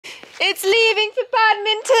It's leaving for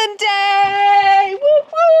badminton day! Woo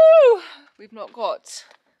woo! We've not got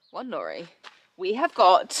one lorry. We have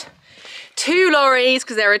got 2 lorries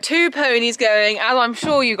because there are 2 ponies going, as I'm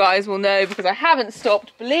sure you guys will know because I haven't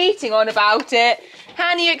stopped bleating on about it.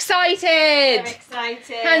 Han, are you excited? I'm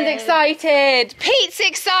excited. Han's excited. Pete's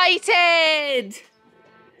excited.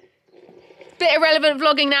 Bit irrelevant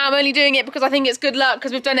vlogging now. I'm only doing it because I think it's good luck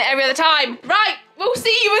because we've done it every other time. Right, we'll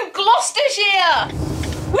see you in Gloucestershire.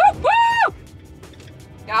 Woo woo!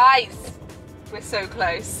 Guys, we're so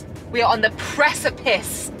close. We are on the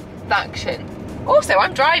precipice of action. Also,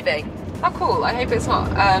 I'm driving. How cool. I hope it's not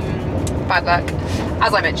bad luck.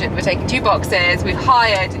 As I mentioned, we're taking 2 boxes. We've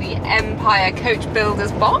hired the Empire Coach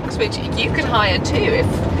Builders box, which you can hire too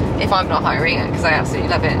if I'm not hiring it, because I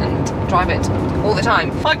absolutely love it and drive it all the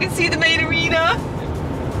time. I can see the main arena.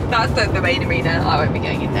 That's the main arena. I won't be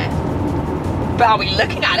going in there. But I'll be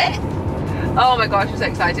looking at it. Oh my gosh, I'm so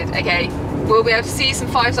excited. Okay, we'll be able to see some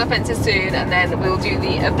 5-star fences soon, and then we'll do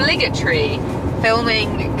the obligatory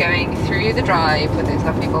filming going through the drive with those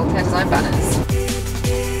lovely Voltaire design banners.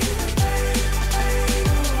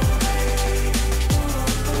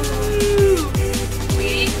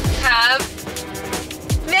 We have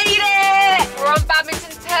made it! We're on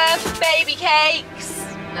badminton turf, baby cakes.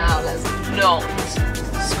 Now let's not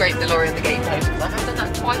scrape the lorry on the gate though, because I haven't done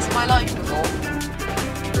that twice in my life before.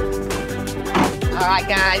 Alright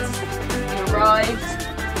guys, you arrived.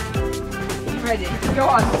 You ready? Go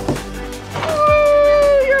on.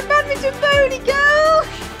 Oh, you're a badminton pony, girl!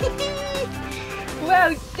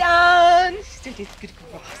 Well done! Still did good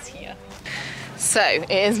grass here. So,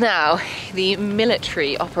 it is now the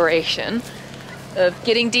military operation of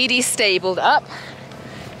getting Dee Dee stabled up.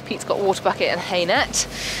 Pete's got a water bucket and hay net.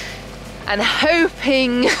 And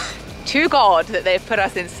hoping to God that they've put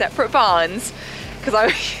us in separate barns, because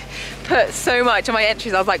I put so much on my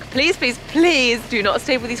entries. I was like, please, please, please do not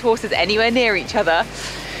stable these horses anywhere near each other.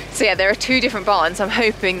 So yeah, there are 2 different barns. I'm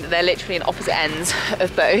hoping that they're literally in opposite ends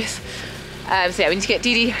of both. So yeah, we need to get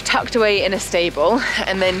Dee Dee tucked away in a stable,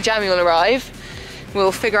 and then Jamie will arrive.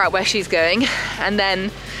 We'll figure out where she's going, and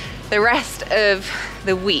then the rest of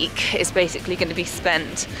the week is basically going to be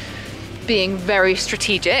spent being very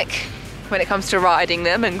strategic when it comes to riding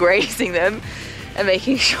them and grazing them and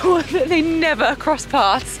making sure that they never cross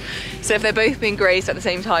paths. So if they're both being grazed at the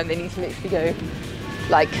same time, they need to literally go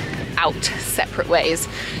like out separate ways,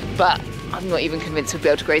 but I'm not even convinced we'd be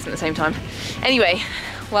able to graze them at the same time. Anyway,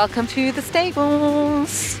 welcome to the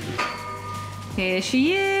stables. Here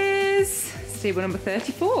she is, stable number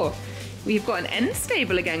 34. We've got an end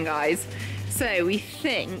stable again, guys. So we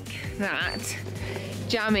think that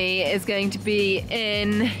Jamie is going to be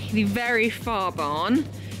in the very far barn,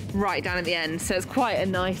 right down at the end. So it's quite a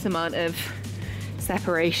nice amount of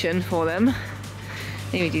separation for them.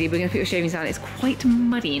 Anyway, Dee Dee, we're going to put your shavings down. It's quite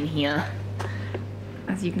muddy in here,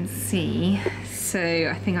 as you can see. So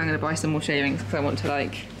I think I'm going to buy some more shavings because I want to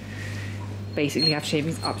like basically have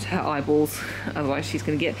shavings up to her eyeballs. Otherwise she's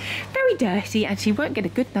going to get very dirty and she won't get a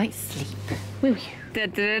good night's sleep, will you? Hello,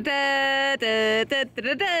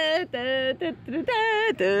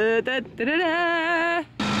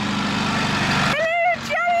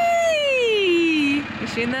 Joey!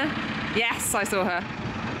 Is she in there? Yes, I saw her.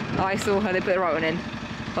 I saw her. They put the right one in.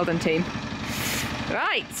 Well done, team.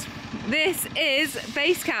 Right, this is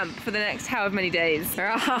base camp for the next however many days.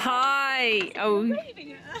 Right.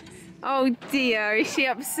 Oh dear, is she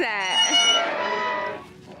upset?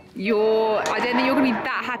 I don't think you're gonna be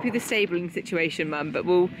that happy with the stabling situation, Mum, but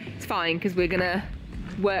it's fine because we're gonna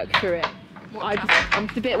work through it. I'm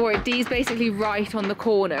just a bit worried. Dee's basically right on the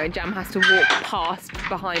corner and Jam has to walk past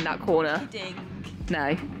behind that corner.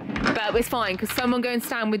 No, but it's fine because someone go and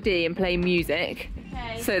stand with Dee and play music,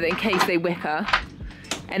 so that in case they whip her.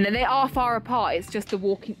 And then they are far apart, it's just the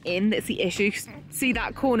walking in that's the issue. See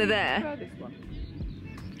that corner there?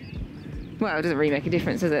 Well, it doesn't really make a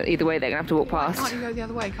difference, does it? Either way, they're going to have to walk past. Can't you go the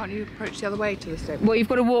other way? Can't you approach the other way to the stable? Well, you've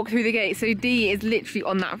got to walk through the gate. So Dee is literally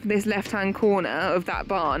on this left-hand corner of that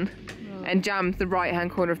barn, and Jam's the right-hand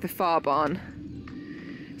corner of the far barn.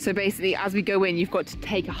 So basically, as we go in, you've got to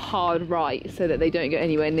take a hard right so that they don't get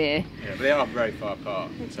anywhere near. Yeah, but they are very far apart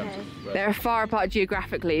in terms of... They're far apart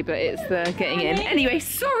geographically, but it's the getting in. Anyway,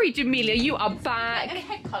 sorry, Jamelia, you are back.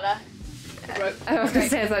 Head collar. I was going to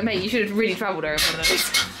say, I was like, mate, you should have really travelled over one of those.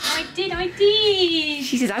 I did.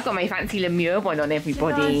 She says, I've got my fancy Lemieux one on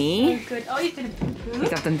everybody. So good. Oh, you've done a poo-poo.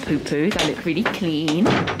 I've done poo-poos, I look really clean.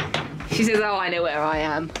 She says, oh, I know where I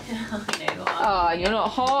am. I know. Oh, you're not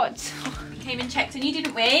hot. We came and checked on you,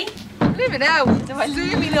 didn't we? Leave it out.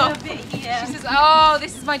 Zooming up. She says, oh,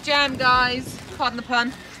 this is my jam, guys. Pardon the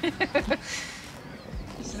pun.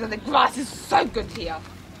 She says, horses and the grass is so good here.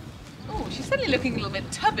 Oh, she's suddenly looking a little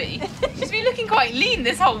bit tubby. She's been looking quite lean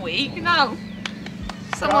this whole week. No.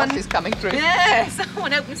 Someone is coming through. Yeah,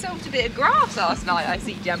 someone helped themselves to a bit of grass last night, I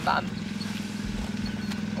see, Jem Bam.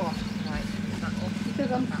 Oh, right.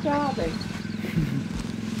 Because I'm starving.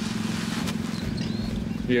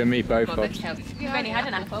 You and me both, Bob. You've only had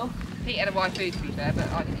an apple. Pete had a YFood, to be fair, but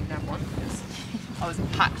I didn't even have one because I was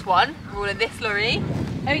packed one. We're all in this lorry.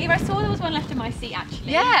 Oh yeah, I saw there was one left in my seat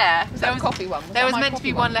actually. Yeah, There was a coffee one. there was meant to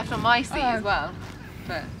be one left on my seat as well,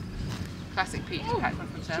 but classic Pete just packed one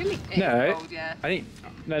for himself. It No, was cold, yeah. I think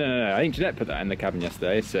no. I think Jeanette put that in the cabin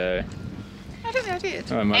yesterday, so. I don't think I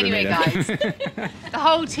did. Oh, I might have Anyway, made guys, the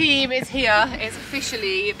whole team is here. It's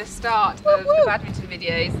officially the start of the badminton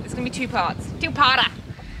videos. It's going to be two parts. Two-parter!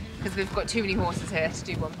 Because we've got too many horses here to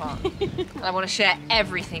do one part. And I want to share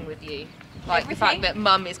everything with you. Like the fact that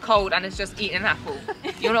Mum is cold and has just eaten an apple.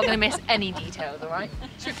 You're not going to miss any details, alright?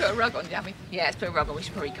 Should we put a rug on, Jamie? Yeah, let's put a rug on. We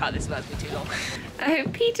should probably cut this, so that's been too long.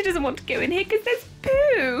 Peter doesn't want to go in here because there's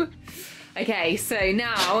poo. Okay, so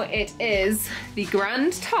now it is the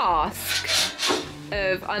grand task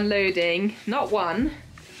of unloading not one,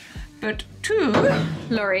 but two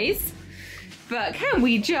lorries. But can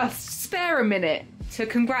we just spare a minute to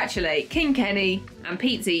congratulate King Kenny and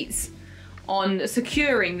Pete's Eats on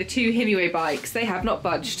securing the two Himiway bikes? They have not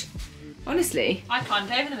budged. Honestly. I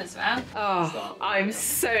climbed over them as well. Oh, I'm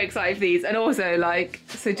so excited for these. And also, like,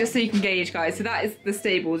 so just so you can gauge, guys, so that is the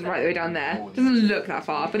stables right the way down there. Doesn't look that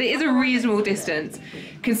far, but it is a reasonable distance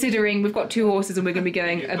considering we've got two horses and we're going to be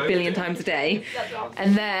going a billion times a day.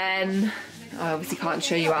 And then, I obviously can't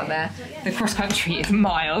show you out there. The cross country is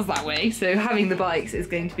miles that way, so having the bikes is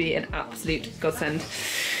going to be an absolute godsend.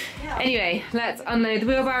 Anyway, let's unload the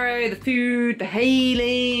wheelbarrow, the food, the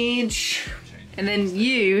haylage, and then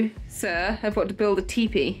you, sir, have got to build a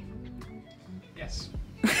teepee. Yes.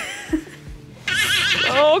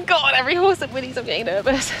 Oh god, every horse that whinnies, I'm getting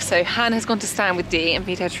nervous. So Han has gone to stand with Dee and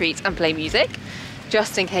feed her treats and play music,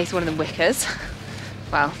 just in case one of them wickers.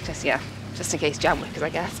 Well, just in case Jam wickers, I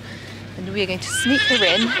guess. And we are going to sneak her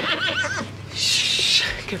in. Shh.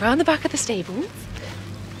 Go around the back of the stables.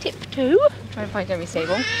 Tiptoe. Try and find every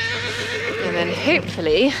stable. And then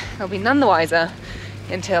hopefully they'll be none the wiser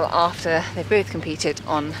until after they've both competed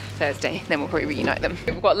on Thursday. Then we'll probably reunite them.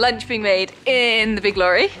 We've got lunch being made in the big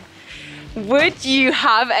lorry. Would you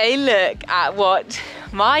have a look at what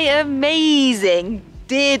my amazing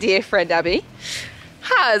dear friend Abby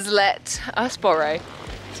has let us borrow?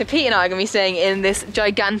 So Pete and I are going to be staying in this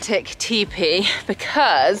gigantic teepee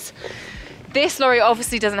because this lorry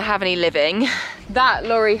obviously doesn't have any living. That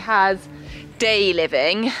lorry has day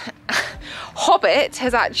living. Hobbit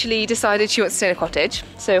has actually decided she wants to stay in a cottage.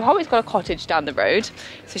 So Hobbit's got a cottage down the road.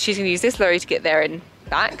 So she's going to use this lorry to get there and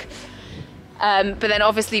back. But then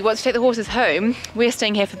obviously once we take the horses home, we're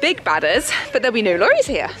staying here for big badders, but there'll be no lorries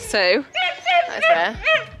here. So that's where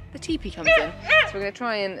the teepee comes in. So we're going to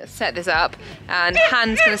try and set this up, and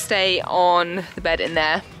Han's going to stay on the bed in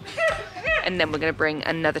there. And then we're going to bring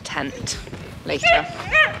another tent later.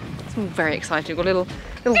 It's all very exciting. We've got a little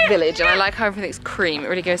village, and I like how everything's cream. It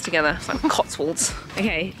really goes together. It's like Cotswolds.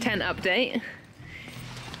 Okay, tent update.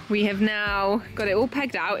 We have now got it all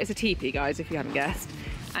pegged out. It's a teepee, guys, if you haven't guessed.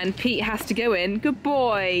 And Pete has to go in. Good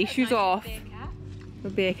boy. Shoes off. A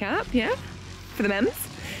beer cap, yeah, for the mems.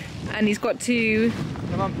 And he's got to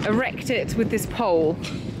erect it with this pole.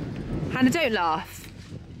 Hannah, don't laugh.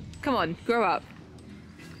 Come on, grow up.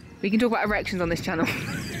 We can talk about erections on this channel.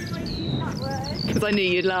 Because I knew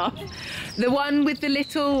you'd laugh. The one with the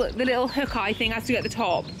little hook eye thing has to go at the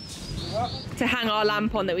top to hang our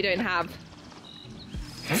lamp on that we don't have.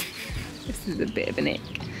 This is a bit of an ick.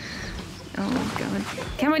 Oh, go on.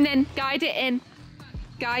 Come on then, guide it in.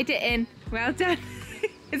 Guide it in. Well done.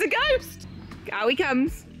 It's a ghost. Out he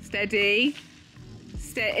comes. Steady.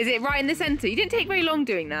 Is it right in the centre? You didn't take very long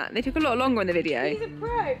doing that. They took a lot longer in the video. He's a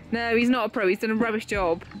pro. No, he's not a pro. He's done a rubbish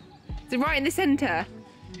job. Is it right in the centre? Have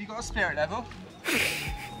you got a spirit level?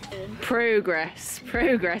 Progress.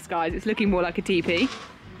 Progress, guys. It's looking more like a teepee.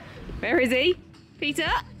 Where is he? Peter?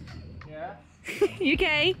 Yeah. You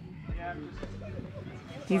okay? Yeah.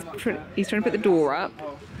 He's trying to put the door up.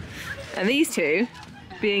 And these two,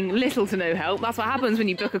 being little to no help, that's what happens when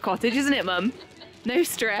you book a cottage, isn't it, Mum? No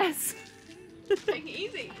stress. Take it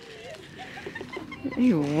easy.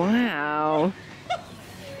 Ooh, wow.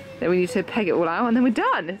 Then we need to peg it all out and then we're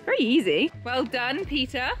done. It's very easy. Well done,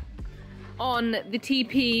 Peter. On the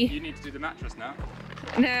teepee. You need to do the mattress now.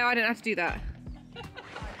 No, I don't have to do that.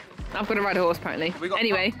 I've got to ride a horse apparently.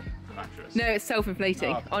 Anyway. Mattress. No, it's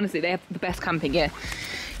self-inflating. Oh. Honestly, they have the best camping gear.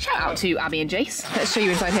 Shout out to Abby and Jace. Let's show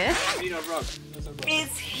you inside here. You need a rug.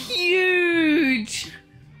 is huge.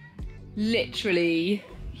 Literally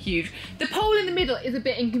huge. The pole in the middle is a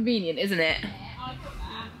bit inconvenient, isn't it?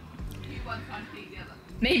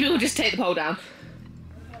 Maybe we'll just take the pole down.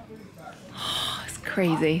 Oh, it's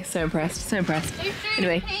crazy. So impressed. So impressed.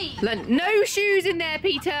 Anyway, no shoes in there,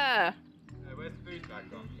 Peter. Where's the booze back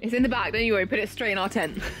on? It's in the back. Don't you worry. Put it straight in our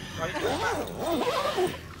tent.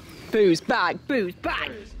 Booze bag. Booze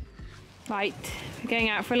bag. Right, we're going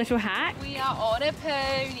out for a little hack. We are on a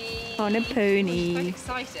pony. On a pony. I'm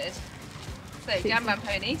excited. So, Jam-Bam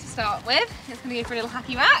pony to start with. It's going to go for a little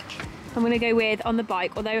hacky whack. I'm going to go with on the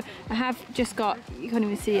bike, although I have just got, you can't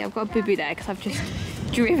even see, I've got a boo-boo there because I've just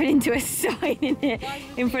driven into a sign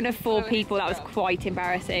in front of 4 people. That was quite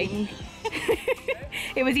embarrassing.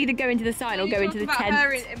 It was either go into the sign or go into the tent.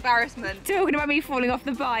 Her embarrassment. Talking about me falling off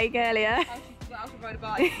the bike earlier.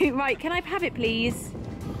 Right, can I have it please?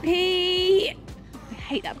 Pete! I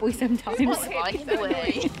hate that boy sometimes.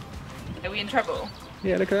 Are we in trouble?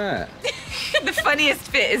 Yeah, look at that. The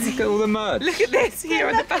funniest bit is Look at all the mud. look at this here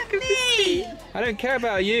on the back of the seat. I don't care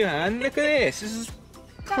about you, Han. Look at this. This is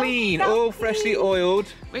clean, all freshly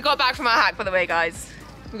oiled. We got back from our hack, by the way, guys.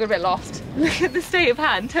 We got a bit lost. Look at the state of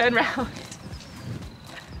hand. Turn round.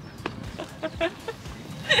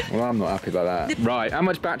 Well, I'm not happy about that. Right, how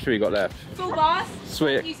much battery you got left? Full bars.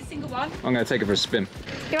 Sweet. Use a single one. I'm going to take it for a spin.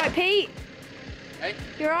 You right, Pete? Hey?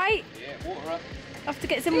 You right? Yeah, water up. Have to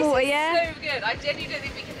get some water, yeah? So good. I genuinely don't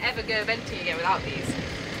think we can ever go eventing again without these.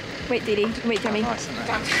 Wait, Dee Dee. Wait, Jamie. Nice, isn't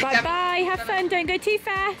it? Bye bye. Have fun. Don't go too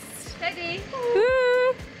fast. Steady.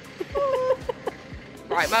 Woo.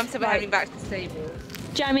 Right, Mum said we're Right. heading back to the stable.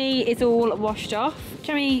 Jamie is all washed off.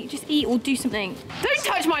 Jamie, just eat or do something. Don't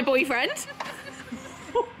touch my boyfriend.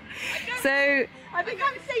 So, I think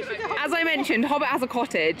I'm safe with the as I mentioned, Hobbit has a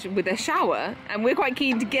cottage with a shower, and we're quite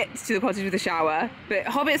keen to get to the cottage with a shower, but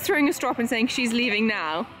Hobbit's throwing a strop and saying she's leaving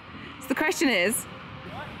now. So the question is,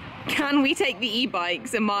 can we take the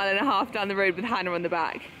e-bikes 1.5 miles down the road with Hannah on the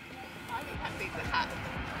back?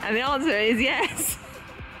 And the answer is yes.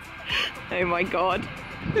 Oh my God.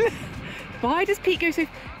 Why does Pete go so...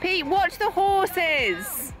 Pete, watch the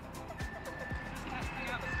horses!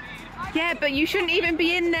 Yeah, but you shouldn't even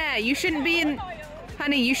be in there. You shouldn't be in...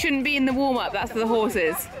 Honey, you shouldn't be in the warm-up. That's for the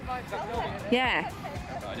horses. Yeah.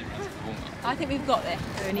 I think we've got this.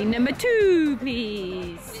 Pony number 2,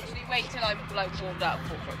 please. Literally wait till I'm like warmed up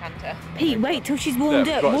for a canter. Pete, wait till she's warmed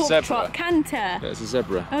Look, up. got a Walk, zebra. trot, canter. There's a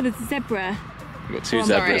zebra. Oh, there's a zebra. We've got 2 Oh, I'm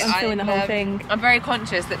sorry, zebras. I'm filming the whole thing. I'm very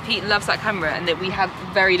conscious that Pete loves that camera and that we have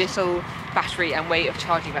very little battery and weight of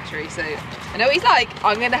charging battery. So I know what he's like.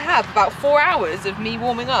 I'm going to have about 4 hours of me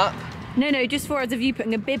warming up. No, just 4 hours of you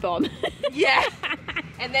putting a bib on. Yeah.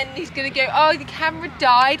 And then he's going to go, oh, the camera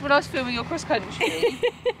died when I was filming your cross country.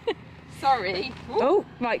 Sorry. Ooh. Oh,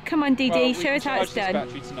 right, come on, Dee Dee, show us how it's done.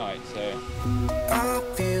 Battery tonight, so. I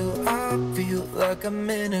feel like I'm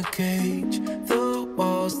in a cage. The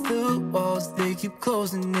walls, they keep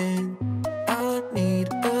closing in. I need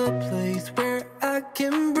a place where I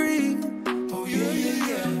can breathe. Oh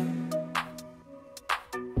yeah.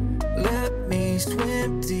 Let me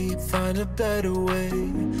swim deep, find a better way.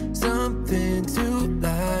 Something to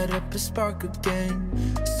light up a spark again.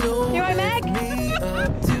 So You all right, Meg? me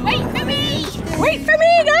up to Wait for me! Wait for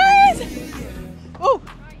me, guys! Oh,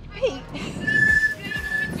 Pete.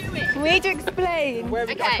 We need to explain. I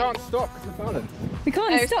Okay. can't stop because of the balance. We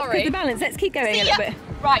can't Oh, stop sorry. because the balance. Let's keep going a little bit.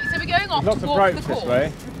 Right, so we're going off Lots to of walk ropes the this course.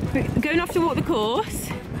 way. We're going off to walk the course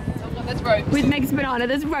Oh, there's ropes. with Meg's banana.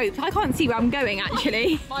 There's ropes. I can't see where I'm going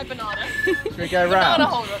actually. My banana. Should we go Banana round?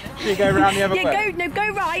 hold on. Should we go round the other way? Yeah, go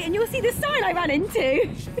right, and you'll see the sign I ran into.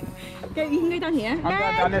 Go, you can go down here. I'm going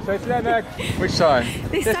down this way. Slow, Meg. Which side?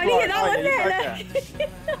 This This sign one. here, that Oh, one yeah, you there.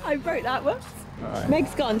 Look. I broke that one. Alright.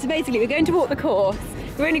 Meg's gone. So basically, we're going to walk the course.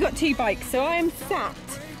 We've only got 2 bikes, so I am sat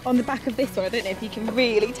on the back of this one. I don't know if you can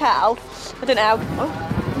really tell. I don't know.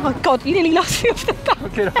 Oh my God, you nearly lost me off the back.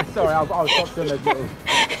 Okay, sorry, I was stopped doing those little.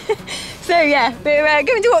 So yeah, we're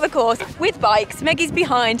going to walk the course with bikes. Maggie's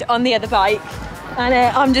behind on the other bike, and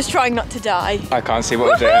I'm just trying not to die. I can't see what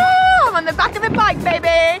we're doing. Woohoo! I'm on the back of the bike,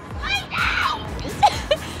 baby.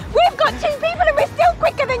 We've got 2 people and we're still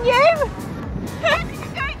quicker than you. You're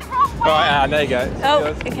going the wrong way. Right, there you go. Oh,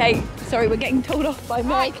 okay. Sorry, we're getting told off by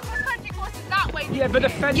Right, Meg. the cross country course is that way. Yeah, but the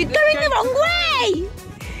fence. You're going the wrong way.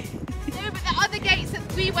 No, but the other gates that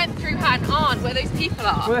we went through, Han, aren't where those people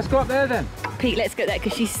are. Well, let's go up there then. Pete, let's go there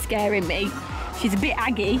because she's scaring me. She's a bit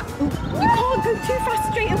aggy. Ooh, you can't go too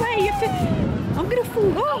fast straight away. You have to. I'm gonna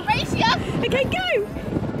fall off. Race ya! Okay, go.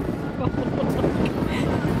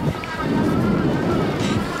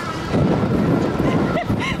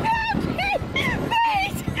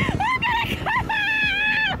 Pete, I'm gonna come out.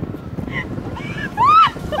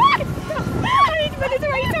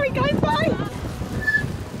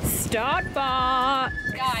 start box.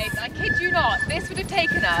 Guys, I kid you not, this would have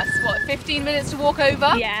taken us, what, 15 minutes to walk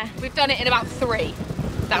over? Yeah. We've done it in about 3.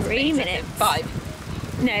 That's 3 minutes.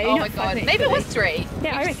 5. No, Oh not my 5 god, minutes, maybe it was really. 3.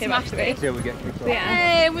 Yeah, I reckon it was 3. Till we get kicked off. Yeah.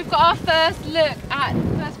 Hey, we've got our first look at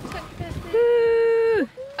first perspective. Woo.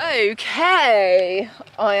 Okay,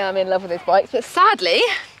 I am in love with this bike, but sadly,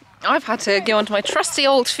 I've had to go onto my trusty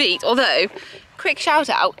old feet, although, quick shout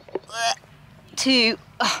out to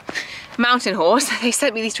Mountain Horse. They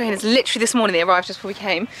sent me these trainers literally this morning. They arrived just before we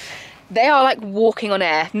came. They are like walking on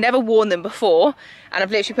air. Never worn them before, and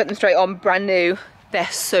I've literally put them straight on, brand new. They're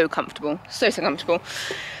so comfortable, so comfortable.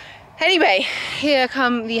 Anyway, here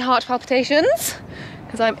come the heart palpitations,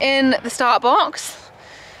 because I'm in the start box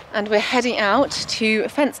and we're heading out to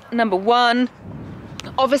fence number 1.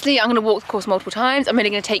 Obviously, I'm gonna walk the course multiple times. I'm only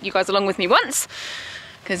gonna take you guys along with me once,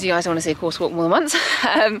 because you guys don't want to see a course walk more than once.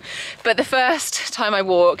 But the first time I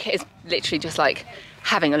walk is literally just like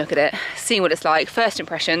having a look at it, seeing what it's like, first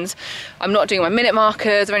impressions. I'm not doing my minute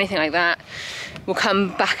markers or anything like that. We'll come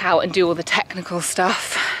back out and do all the technical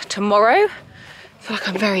stuff tomorrow. I feel like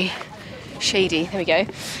I'm very shady. There we go.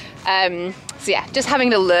 So yeah, just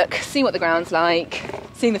having a look, seeing what the ground's like,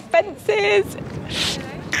 seeing the fences.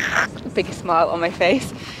 Biggest smile on my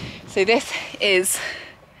face. So this is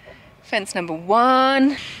fence number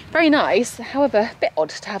 1. Very nice, however, a bit odd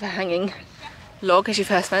to have a hanging log as your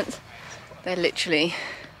first fence. They're literally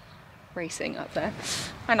racing up there.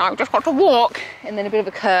 And I've just got to walk and then a bit of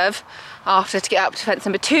a curve after to get up to fence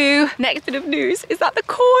number 2. Next bit of news is that the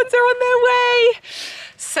corns are on their way.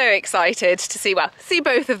 So excited to see, well, see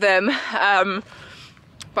both of them.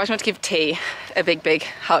 But I just want to give T a big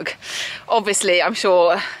hug. Obviously, I'm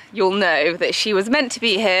sure you'll know that she was meant to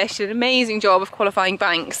be here. She did an amazing job of qualifying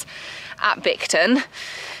banks at Bicton.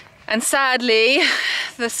 And sadly,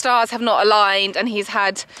 the stars have not aligned and he's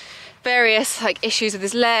had various like issues with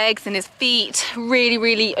his legs and his feet,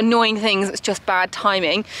 really annoying things. It's just bad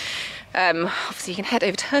timing. Obviously you can head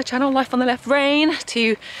over to her channel, Life on the Left Rein,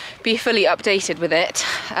 to be fully updated with it.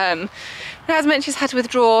 And as mentioned, she's had to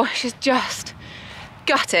withdraw. She's just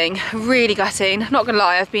gutting, really gutting. Not gonna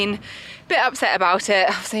lie, I've been a bit upset about it.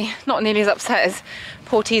 Obviously not nearly as upset as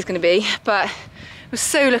poor T's gonna be, but was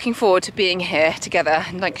so looking forward to being here together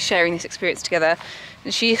and like sharing this experience together.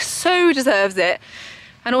 And she so deserves it.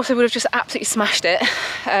 And also would have just absolutely smashed it.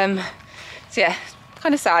 So yeah,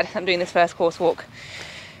 kind of sad I'm doing this first course walk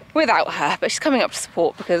without her, but she's coming up to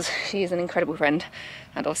support because she is an incredible friend.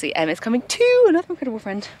 And obviously Emma's coming too, another incredible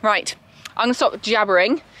friend. Right, I'm gonna stop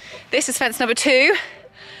jabbering. This is fence number 2.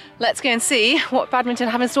 Let's go and see what Badminton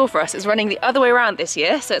have in store for us. It's running the other way around this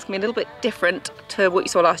year, so it's gonna be a little bit different to what you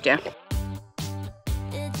saw last year.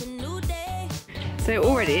 So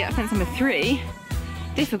already at fence number 3,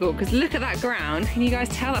 difficult because look at that ground. Can you guys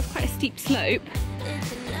tell that's quite a steep slope?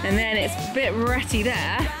 And then it's a bit rutty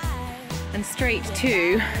there and straight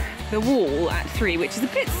to the wall at 3, which is a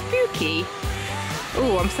bit spooky.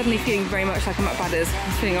 Oh, I'm suddenly feeling very much like I'm at Badders. I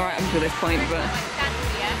was feeling alright up until this point, but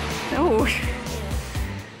oh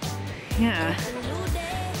yeah,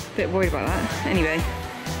 a bit worried about that. Anyway,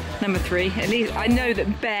 number 3. At least I know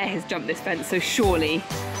that Bear has jumped this fence, so surely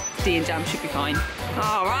D and Jam should be fine.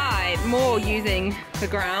 All right, more using the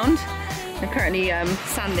ground. I'm currently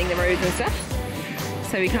sanding the roads and stuff.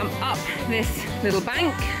 So we come up this little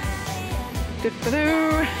bank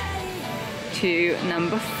to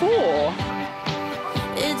number 4.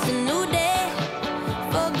 It's a new day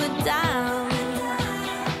for good times.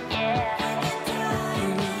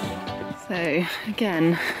 So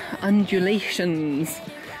again, undulations,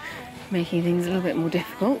 making things a little bit more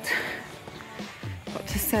difficult. Got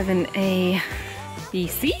to 7A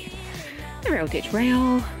BC, the rail ditch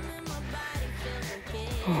rail.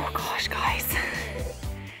 Oh gosh, guys,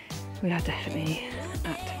 we are definitely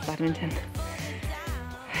at Badminton.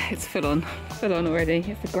 It's full on already.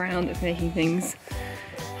 It's the ground that's making things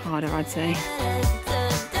harder, I'd say.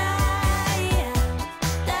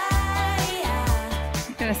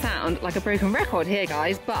 It's gonna sound like a broken record here,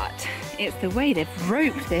 guys, but it's the way they've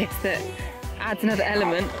roped this that adds another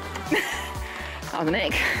element. That was an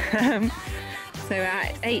ick. So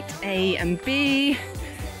at 8A and B,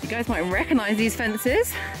 you guys might recognise these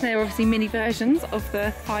fences. They're obviously mini versions of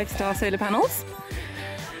the 5-star solar panels.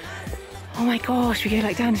 Oh my gosh, we go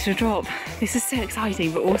like down into a drop. This is so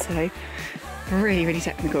exciting, but also really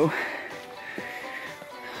technical.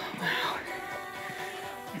 Wow,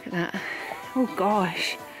 look at that. Oh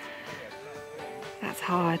gosh, that's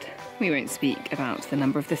hard. We won't speak about the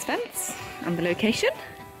number of this fence and the location.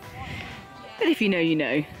 But if you know, you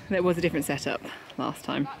know. There was a different setup last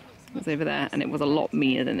time. It was over there and it was a lot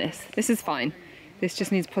meaner than this. This is fine. This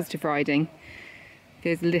just needs positive riding.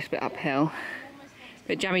 Goes a little bit uphill.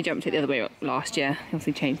 But Jamie jumped it the other way up last year. He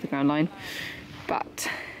obviously changed the ground line, but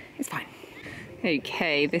it's fine.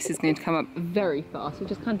 Okay, this is going to come up very fast. We've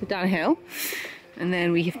just cantered downhill. And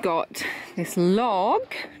then we've got this log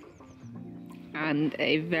and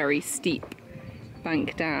a very steep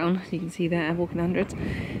bank down, as you can see there, walking the hundreds,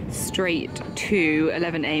 straight to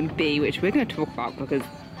 11A and B, which we're going to talk about because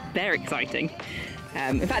they're exciting.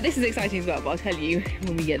 In fact, this is exciting as well, but I'll tell you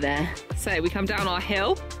when we get there. So we come down our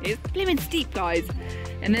hill. It's blimmin' steep, guys.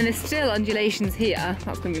 And then there's still undulations here.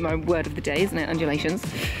 That's going to be my word of the day, isn't it? Undulations.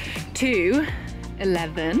 To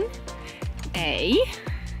 11A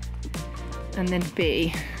and then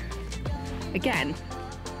B. Again,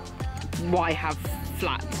 why have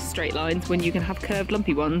flat straight lines when you can have curved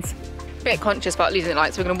lumpy ones? A bit conscious about losing the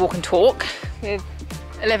light, so we're going to walk and talk with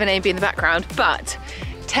 11A, B in the background, but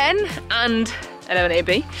 10 and 11A,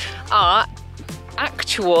 B are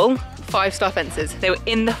actual 5-star fences. They were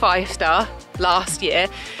in the 5-star last year,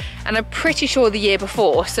 and I'm pretty sure the year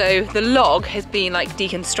before, so the log has been like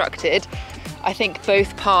deconstructed. I think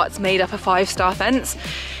both parts made up a 5-star fence,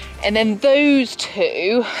 and then those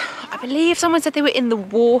two, I believe someone said they were in the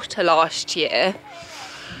water last year.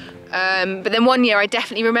 But then one year I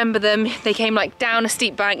definitely remember them. They came like down a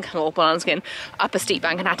steep bank, or banana skin, up a steep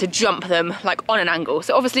bank, and had to jump them like on an angle.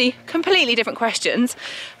 So obviously completely different questions,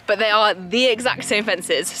 but they are the exact same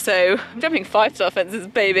fences. So I'm jumping 5-star fences,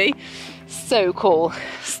 baby. So cool.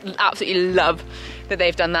 Absolutely love that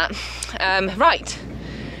they've done that. Right,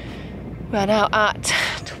 we're now at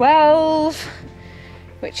 12,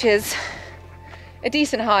 which is a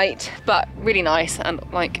decent height, but really nice, and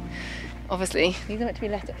like, obviously, these are meant to be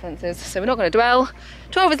let-up fences, so we're not going to dwell.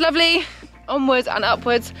 12 is lovely, onwards and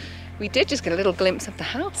upwards. We did just get a little glimpse of the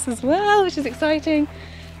house as well, which is exciting.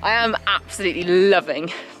 I am absolutely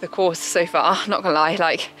loving the course so far, not gonna lie.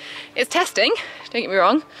 Like, it's testing, don't get me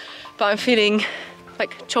wrong, but I'm feeling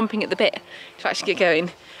like chomping at the bit to actually get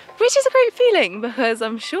going, which is a great feeling, because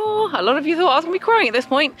I'm sure a lot of you thought I was gonna be crying at this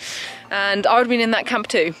point, and I would have been in that camp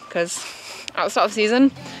too, because at the start of the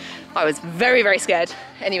season, I was very, very scared.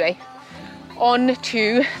 Anyway, on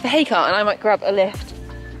to the hay cart, and I might grab a lift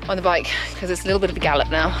on the bike because it's a little bit of a gallop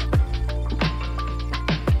now.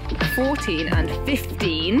 14 and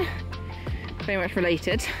 15, very much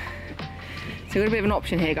related. So we've got a bit of an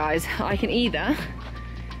option here, guys. I can either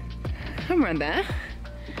come around there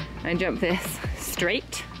and jump this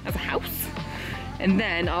straight as a house, and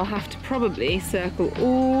then I'll have to probably circle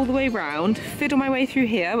all the way round, fiddle my way through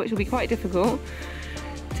here, which will be quite difficult,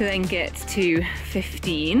 to then get to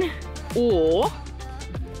 15. Or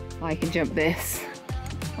I can jump this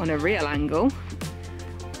on a real angle,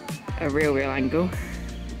 a real angle.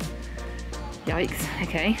 Yikes,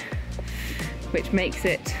 okay. Which makes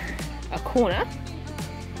it a corner,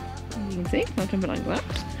 as you can see, I'll jump it like that.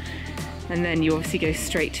 And then you obviously go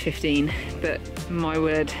straight to 15, but my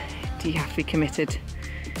word, do you have to be committed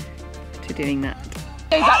to doing that?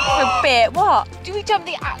 Go back for a bit. What? Do we jump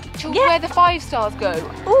the actual where the 5-stars go?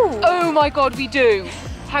 Ooh. Oh my god, we do.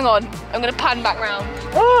 Hang on, I'm gonna pan back round.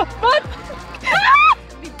 Oh, run!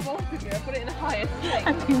 I put it in the highest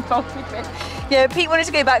place. Yeah, Pete wanted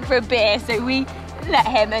to go back for a beer, so we let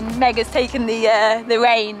him, and Meg has taken the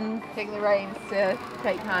reins. Taking the reins to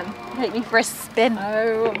take me for a spin.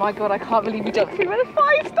 Oh my god, I can't believe we jumped through with a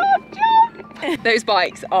 5-star jump! Those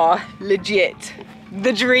bikes are legit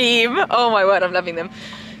the dream. Oh my word, I'm loving them.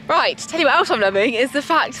 Right, tell you what else I'm loving is the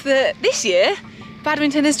fact that this year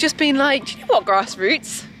badminton has just been like, do you know what,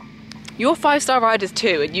 Grassroots? You're 5-star riders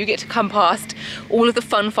too, and you get to come past all of the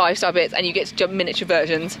fun 5-star bits, and you get to jump miniature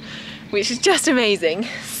versions, which is just amazing.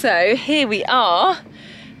 So here we are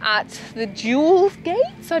at the Jewel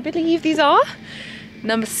gates, I believe these are.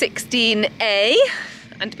 Number 16A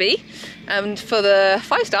and B. And for the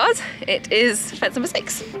 5-stars, it is fence number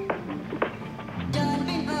 6.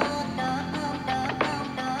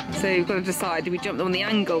 So you've got to decide, do we jump them on the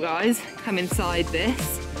angle, guys? Come inside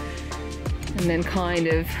this, and then kind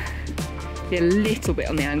of be a little bit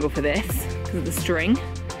on the angle for this, because of the string.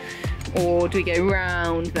 Or do we go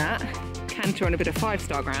round that, canter on a bit of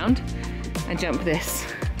 5-star ground, and jump this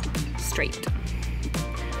straight?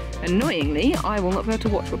 Annoyingly, I will not be able to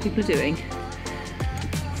watch what people are doing.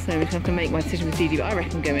 So we have to make my decision with Dee Dee, but I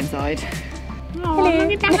reckon go inside. Oh,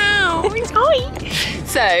 look at the house, it's hi!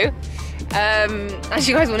 So, as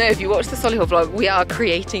you guys will know, if you watch the Solihull vlog, we are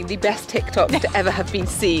creating the best TikTok to ever have been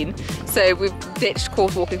seen. So we've ditched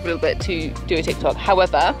course walking for a little bit to do a TikTok.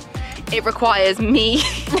 However, it requires me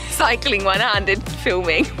cycling one-handed,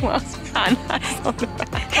 filming whilst Pan has on the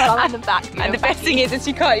back. Well, I'm in the back. And the best thing is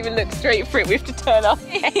you can't even look straight for it. We have to turn our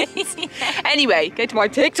heads. Anyway, go to my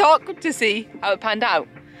TikTok to see how it panned out.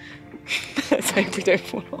 Let's hope we don't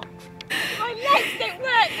fall off. My legs don't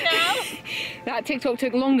work now. That TikTok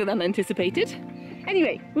took longer than anticipated.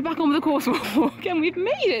 Anyway, we're back on with the course walk and we've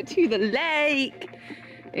made it to the lake.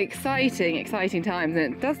 Exciting, exciting times,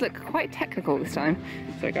 and it does look quite technical this time.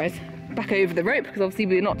 Sorry guys, back over the rope because obviously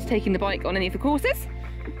we're not taking the bike on any of the courses.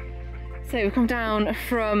 So we've come down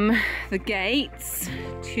from the gates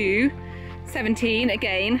to 17,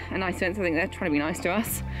 again, a nice fence. I think they're trying to be nice to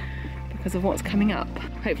us because of what's coming up.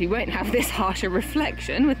 Hopefully we won't have this harsher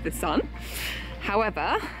reflection with the sun.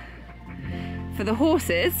 However, for the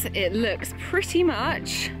horses, it looks pretty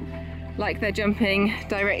much like they're jumping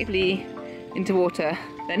directly into water.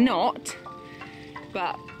 They're not,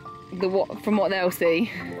 but from what they'll see,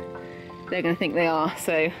 they're going to think they are.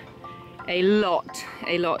 So a lot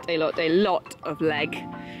of leg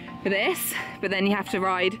for this, but then you have to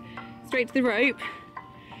ride straight to the rope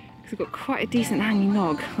because we've got quite a decent hanging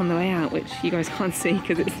log on the way out, which you guys can't see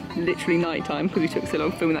because it's literally night time because we took so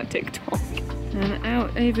long filming that TikTok. And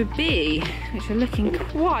out over B, which are looking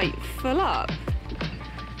quite full up.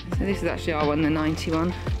 So this is actually our one, the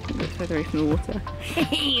 91. A bit further away from the water.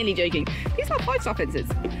 Only joking. These are 5-star fences.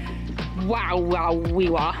 Wow, wee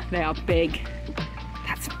wah. They are big.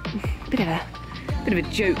 That's a bit of a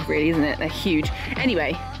joke really, isn't it? They're huge.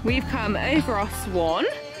 Anyway, we've come over our swan,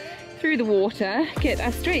 through the water, get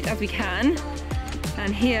as straight as we can.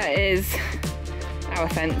 And here is our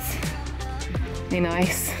fence. Really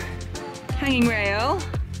nice. Hanging rail.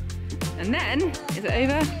 And then, is it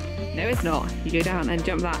over? No, it's not. You go down and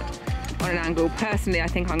jump that on an angle. Personally, I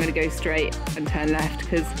think I'm going to go straight and turn left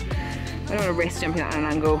because I don't want to risk jumping that at an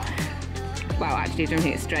angle. Well, actually, I don't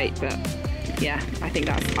think it's straight, but yeah, I think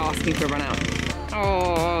that's asking for a run out.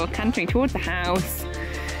 Oh, cantering towards the house.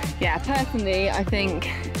 Yeah, personally, I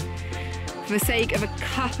think for the sake of a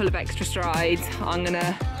couple of extra strides, I'm going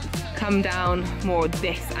to come down more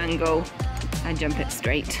this angle and jump it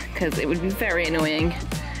straight because it would be very annoying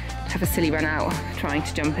to have a silly run out trying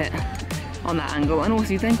to jump it on that angle, and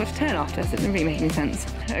also you've then got to turn after, so it doesn't really make any sense.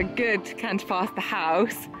 A good canter past the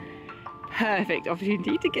house, perfect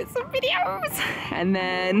opportunity to get some videos, and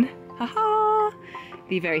then haha,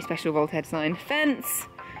 the very special Volthead sign fence.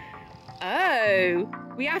 Oh,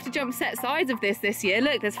 we have to jump set sides of this year.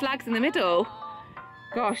 Look, there's flags in the middle.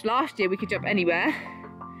 Gosh, last year we could jump anywhere.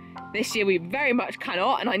 This year we very much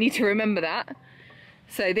cannot, and I need to remember that.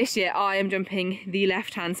 So this year I am jumping the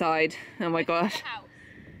left-hand side. Oh my gosh.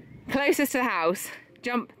 Closest to the house.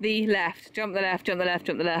 Jump the left, jump the left, jump the left,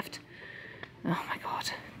 jump the left. Oh my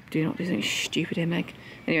god. Do not do something stupid here, Meg.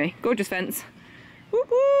 Anyway, gorgeous fence. Whoop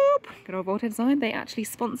whoop. Good old Volthead Design. They actually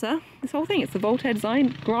sponsor this whole thing. It's the Volthead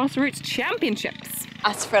Design Grassroots Championships.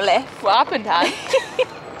 As for a lift, what happened, Han?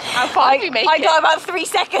 How far did we make it? I got about 3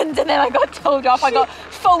 seconds and then I got told off. I got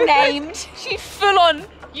full named. She full on.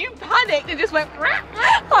 You panicked and just went. I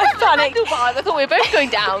panicked. I thought we were both going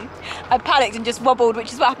down. I panicked and just wobbled,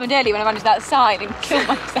 which is what happened earlier when I ran to that sign and killed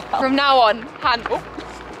myself. From now on, Han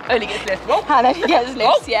only gets lifts. Han only gets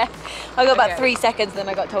lifts, yeah. I got about 3 seconds, then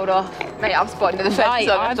I got told off. Mate, I've spotted another fence. Right,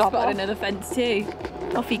 So I've spotted another fence too.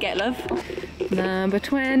 Off you get, love. Number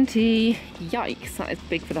 20. Yikes, that is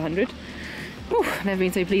big for the 100. Ooh, never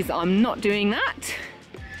been so pleased that I'm not doing that.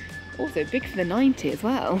 Also big for the 90 as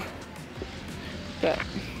well. But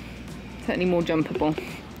certainly more jumpable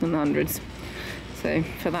than the 100s. So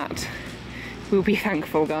for that, we'll be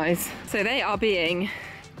thankful, guys. So they are being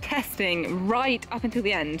testing right up until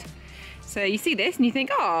the end. So you see this and you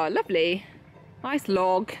think, oh, lovely, nice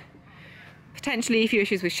log. Potentially a few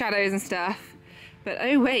issues with shadows and stuff. But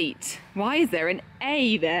oh wait, why is there an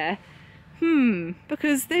A there?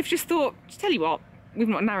 Because they've just thought, tell you what, we've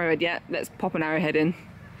not an arrowhead yet, let's pop an arrowhead in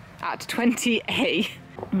at 20A.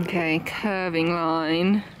 Okay, curving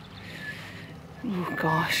line. Oh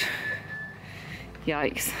gosh,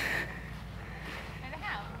 yikes.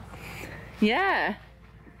 Yeah.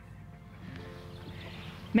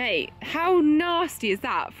 Mate, how nasty is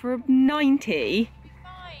that for a 90?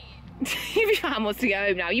 You'll be fine. Wants to go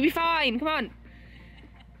home now. You'll be fine. Come on.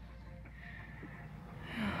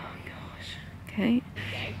 Oh gosh. Okay.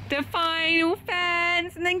 The final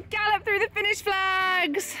fence, and then gallop through the finish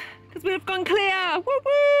flags because we've gone clear. Woo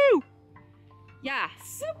woo!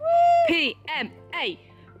 Yes. PMA.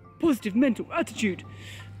 Positive mental attitude.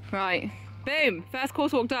 Right. Boom. First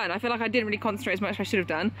course walk done. I feel like I didn't really concentrate as much as I should have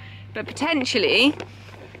done, but potentially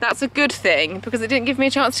that's a good thing because it didn't give me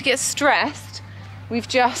a chance to get stressed. We've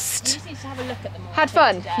just have a look at them all had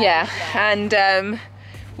fun, yeah. And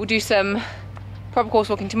we'll do some proper course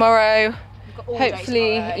walking tomorrow.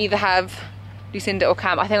 hopefully either have Lucinda or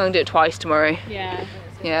Cam. I think I'm gonna do it twice tomorrow. Yeah.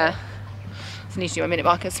 Yeah. So I need to do my minute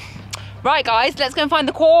markers. Right guys, let's go and find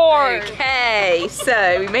the course. Okay,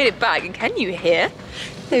 so we made it back, and can you hear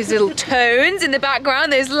those little tones in the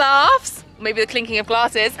background, those laughs? Maybe the clinking of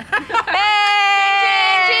glasses.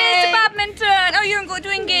 Hey! Cheers to badminton! Oh, you're not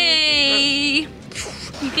doing gay.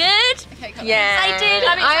 You good? Yeah. Excited?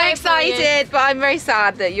 I'm excited, but I'm very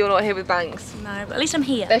sad that you're not here with Banks. No, but at least I'm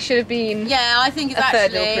here. There should have been. Yeah, I think it's A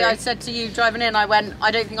third little actually, crew. I said to you driving in, I went,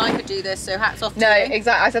 I don't think I could do this, so hats off to No, you.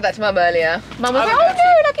 exactly. I said that to Mum earlier. Mum was like, oh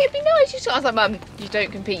no, like it'd be nice. I was like, Mum, you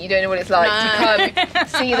don't compete. You don't know what it's like to come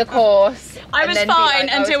see the course. I and was then be fine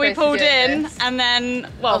like, I was until we supposed pulled to do in, this. and then,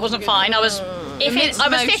 well, I wasn't fine. I was, I was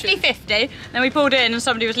 50-50. Then we pulled in, and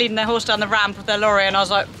somebody was leading their horse down the ramp with their lorry, and I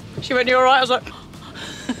was like, she went, you all right? I was like,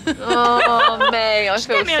 Oh, May, I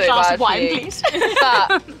feel get me a so glass bad of wine, for you. please.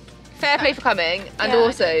 But fair play for coming, and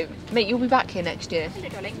also, mate, you'll be back here next year.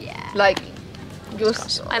 Yeah. Like, you're,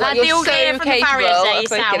 I've like, had you're the all so clear from the capable farrier's of day both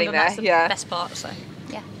sound, getting and that's there. the Yeah. best part, so,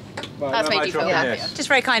 yeah. That's made you feel happier. Just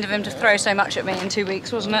very kind of him to throw so much at me in 2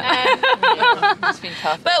 weeks, wasn't it? It's been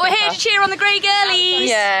tough. But we're here to cheer on the grey girlies.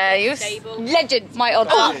 Yeah, you're legend. My odds,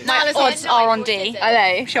 my odds are on D.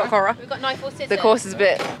 I know. Shock horror. We've got 9-4 The course is a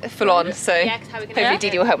bit full on, so Yeah, 'cause how are we gonna hopefully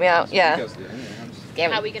Didi will help me out. Yeah.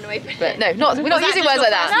 How are we going to open But it? no, not we're not using words like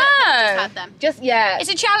that. No. Had them. Just yeah. It's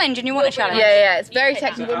a challenge, and you want a challenge. Yeah, yeah, it's very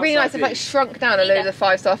technical, but really nice. They've like shrunk down a load of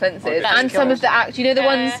 5-star fences, That's and some cool. of the you know the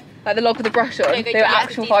ones like the log with the brush on, they were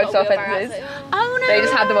actual 5-star fences. Oh no. They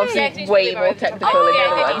just had them obviously way more technical than the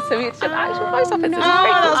other ones, so it's just actual 5-star fences. Oh,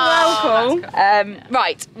 that's well cool.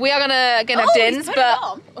 Right, we are gonna have dins,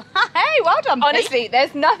 but Hey, well done, Pete. honestly,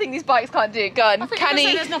 there's nothing these bikes can't do. Go on, Can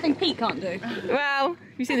canny. there's nothing Pete can't do. Well,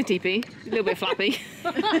 you've seen the teepee, a little bit flappy.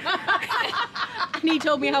 And he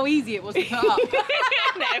told me how easy it was to put up.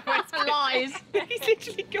 Lies. He's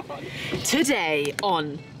literally gone. Today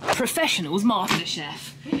on Professionals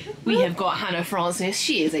MasterChef, we have got Hannah Francis.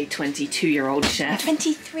 She is a 22-year-old chef.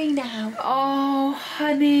 23 now. Oh,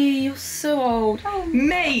 honey, you're so old. Oh,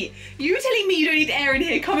 mate, you were telling me you don't need air in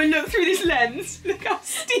here. Come and look through this lens. Look how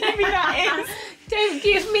steamy that is. Don't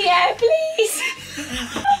give me air, please.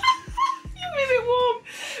 You're a bit warm.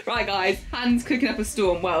 Right, guys, Han's cooking up a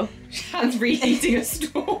storm. Well, Han's reheating a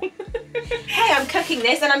storm. Hey, I'm cooking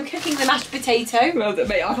this and I'm cooking the mashed potato. Well,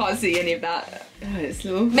 mate, I can't see any of that. Oh, it's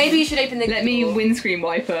little. Maybe you should open the Let me windscreen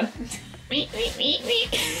wiper.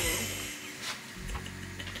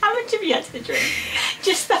 How much have you had to drink?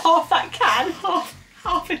 Just the half that can.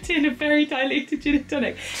 Half a tin of very diluted gin and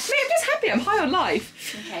tonic. Mate, I'm just happy. I'm high on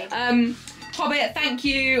life. Okay. Hobbit, thank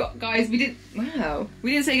you, guys. We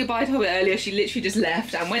didn't say goodbye to Hobbit earlier. She literally just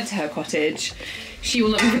left and went to her cottage. She will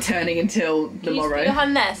not be returning until the Can you morrow. put your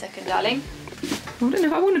hand there a second, darling? I don't know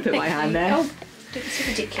if I want to put my hand there. Oh, don't be so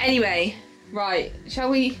ridiculous. Anyway, right, shall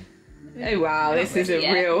we? Oh wow, this is a ready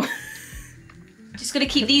yet. real, Just gotta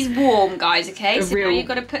keep these warm, guys, okay? a So now real you've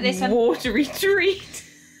gotta put this on. watery treat.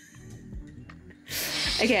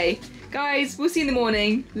 Okay, guys, we'll see you in the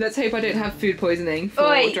morning. Let's hope I don't have food poisoning for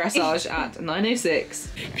Oi. dressage at 9:06.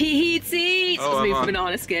 Pete seats. Oh, Let's move I'm for on.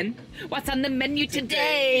 banana skin. What's on the menu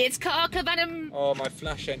today? It's carcavanum Oh, my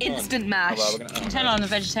flash ain't instant on. mash. Oh, well, we're gonna, Turn on the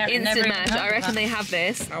vegetarian. Instant never even mash. heard I of reckon that. they have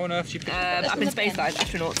this how on earth did you pick up in Space Guys,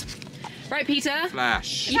 astronauts. Right, Peter.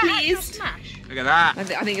 Flash. You pleased? Look at that.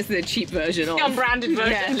 I think it's the cheap version of. Unbranded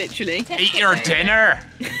version. Yeah, literally. Eat your dinner.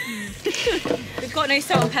 We've got no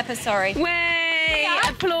salt and pepper, sorry. Way!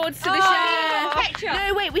 Applauds to the Oh, chef. ketchup.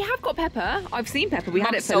 No, wait, we have got pepper. I've seen pepper. We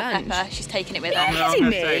had it for Salt, lunch. pepper. She's taking it with Yeah. her. No, I'm kidding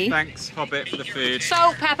gonna say me? thanks, Hobbit, for the food.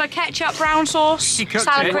 Salt, pepper, ketchup, brown sauce, She cooked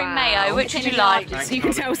salad it. cream Wow. mayo. Which would you like? Thanks, So you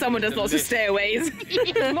can Hobbit. tell someone does lots of stairways.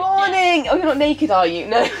 Morning! Oh, you're not naked, are you?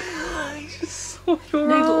 No. Your No,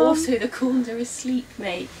 but arm. also the corns are asleep,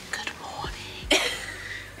 mate.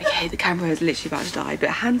 Okay, the camera is literally about to die, but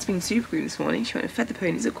Han's been super green this morning. She went and fed the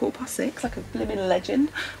ponies at 6:15, like a blimmin' legend.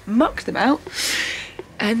 Mucked them out.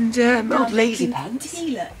 And, lazy pants.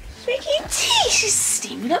 Look. Making tea. She's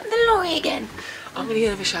steaming up the lorry again. I'm gonna get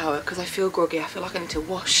another shower because I feel groggy. I feel like I need to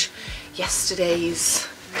wash yesterday's.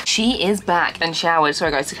 She is back and showered. Sorry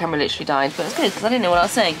guys, the camera literally died, but it's good because I didn't know what I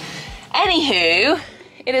was saying. Anywho,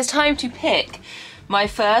 it is time to pick my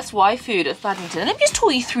first YFood of Badminton. And let me just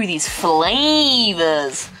talk you through these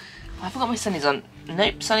flavours. I forgot my sunnies on.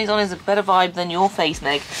 Nope, sunnies on is a better vibe than your face,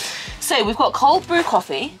 Meg. So we've got cold brew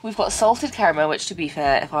coffee. We've got salted caramel, which to be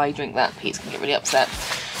fair, if I drink that, Pete's gonna get really upset.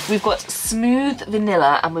 We've got smooth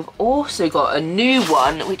vanilla, and we've also got a new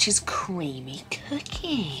one, which is creamy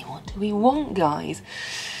cookie. What do we want, guys?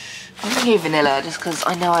 I'm gonna go vanilla just because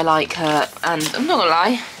I know I like her, and I'm not gonna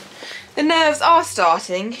lie, The nerves are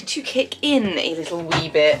starting to kick in a little wee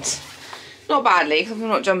bit. Not badly, because I'm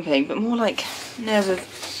not jumping, but more like nerves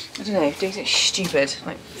of, I don't know, doing something stupid,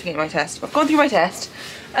 like forgetting my test. I've gone through my test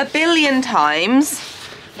a billion times.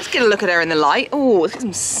 Let's get a look at her in the light. Oh, let's get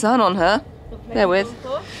some sun on her. There with.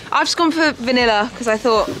 I've just gone for vanilla because I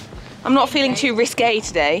thought I'm not feeling too risque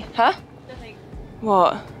today. Huh? Nothing.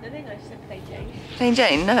 What? Nothing, I just said plain Jane. Plain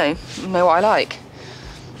Jane? No. I know what I like.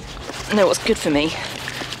 I know what's good for me.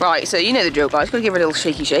 Right, so you know the drill, guys. Gotta give her a little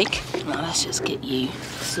shaky shake. Now let's just get you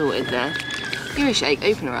sorted there. Give her a shake,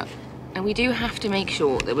 open her up. And we do have to make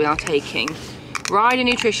sure that we are taking rider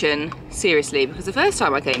nutrition seriously, because the first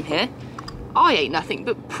time I came here, I ate nothing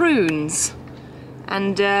but prunes.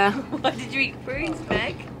 And Why did you eat prunes,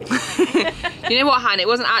 Meg? you know what, Han? It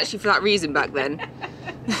wasn't actually for that reason back then.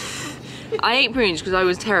 I ate prunes because I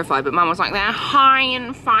was terrified, but Mum was like, they're high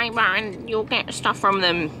in fibre and you'll get stuff from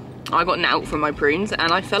them. I got knout from my prunes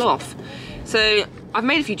and I fell off. So I've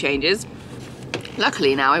made a few changes.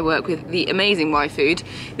 Luckily now I work with the amazing YFood.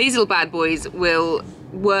 These little bad boys will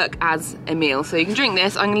work as a meal. So you can drink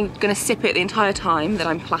this. I'm going to sip it the entire time that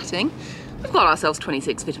I'm platting. We've got ourselves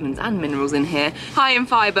 26 vitamins and minerals in here, high in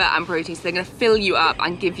fibre and protein, so they're going to fill you up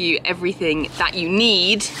and give you everything that you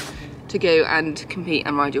need to go and compete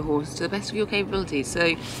and ride your horse to the best of your capabilities.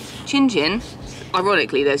 So, chin chin.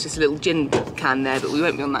 Ironically, there's just a little gin can there, but we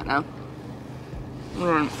won't be on that now.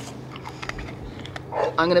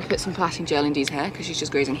 I'm going to put some plaiting gel in Dee's hair because she's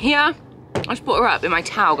just grazing here. I just brought her up in my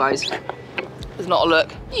towel, guys. There's not a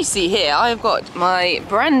look. You see here, I've got my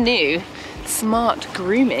brand new Smart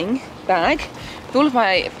Grooming bag with all of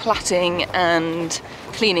my plaiting and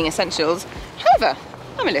cleaning essentials. However,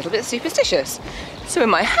 I'm a little bit superstitious. So in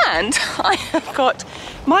my hand, I have got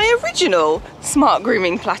my original Smart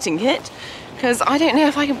Grooming plaiting kit because I don't know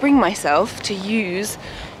if I can bring myself to use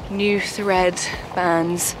new thread,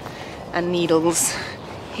 bands and needles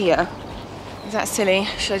here. Is that silly?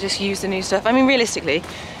 Should I just use the new stuff? I mean, realistically,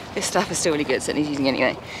 this stuff is still really good, so Sydney's using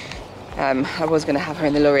anyway. I was going to have her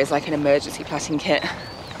in the lorry as like an emergency plaiting kit.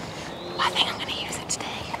 I think I'm going to use it today.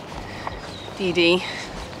 Dee Dee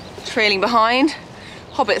trailing behind.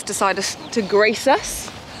 Hobbit's decided to grace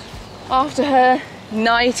us after her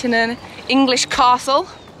night in an English castle.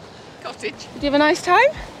 Cottage. Did you have a nice time?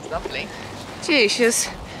 It's lovely. Gee, she's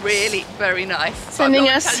Really very nice. Sending I'm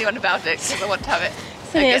not us- telling anyone about it because I want to have it.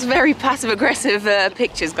 sending us very passive-aggressive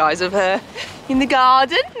pictures, guys, of her in the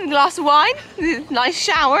garden, with a glass of wine, with a nice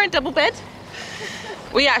shower and double bed.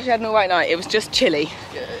 We actually had an alright night. It was just chilly.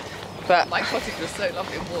 Good. But My cottage was so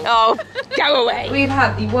lovely and warm. oh, go away. We've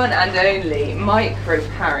had the one and only Micro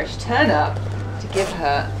Parish turn up to give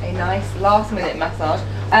her a nice last-minute massage.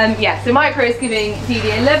 Yeah, so Micro is giving Dee Dee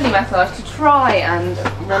a lovely massage to try and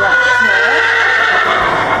relax her.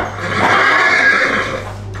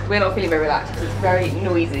 We're not feeling very relaxed because it's very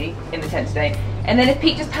noisy in the tent today. And then if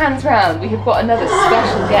Pete just pans round, we have got another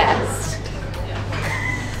special guest.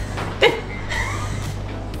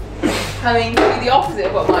 Coming to the opposite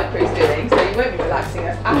of what Micro's doing, so you won't be relaxing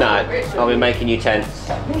us at all, Rich. No, I'll be making you tense.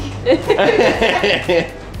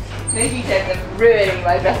 Maybe you don't end up ruining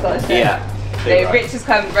my dressage. Yeah. So Rich has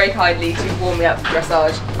come very kindly to warm me up for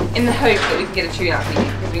dressage in the hope that we can get a tune out of you,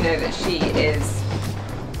 because we know that she is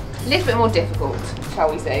a little bit more difficult,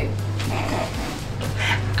 shall we say,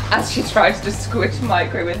 as she tries to squish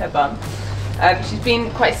Micro with her bum. She's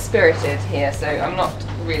been quite spirited here, so I'm not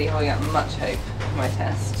really holding out much hope for my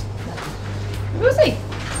test. We'll see.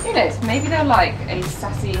 Who knows? Maybe they'll like a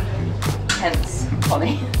sassy, tense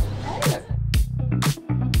pony.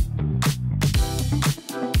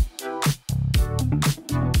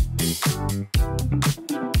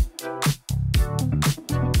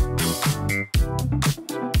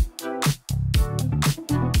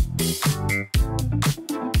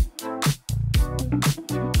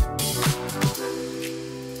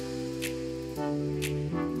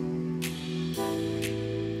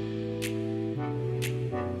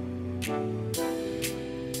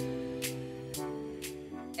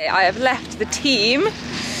 I have left the team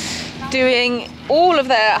doing all of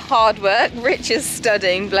their hard work. Rich is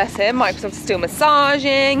studying, bless him. Microsoft's still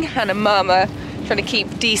massaging. Hannah and Mama trying to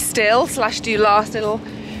keep Dee still / do last little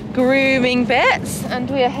grooming bits. And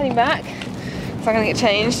we are heading back. So I'm gonna get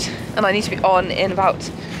changed and I need to be on in about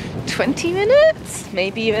 20 minutes,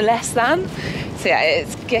 maybe even less than. So yeah,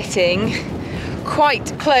 it's getting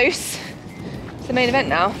quite close to the main event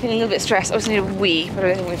now. Feeling a little bit stressed. I just need a wee, but I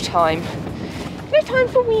don't think we have time. No time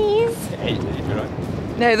for wheeze.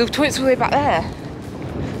 No, the toilet's all the way back there.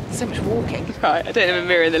 So much walking. Right, I don't have a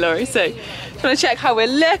mirror in the lorry, so just want to check how we're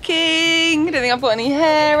looking. I don't think I've got any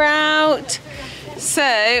hair out. So,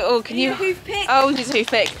 oh, can you? Hoof pick? Oh, just a hoof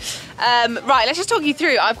pick. Right, let's just talk you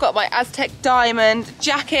through. I've got my Aztec Diamond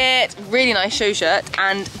jacket, really nice show shirt,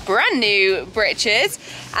 and brand new breeches.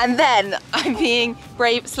 And then I'm being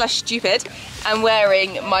brave / stupid and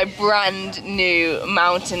wearing my brand new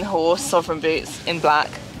Mountain Horse Sovereign boots in black.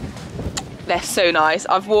 They're so nice.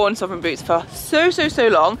 I've worn Sovereign boots for so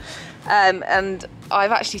long. And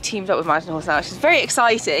I've actually teamed up with Mountain Horse now, which is very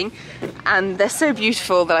exciting. And they're so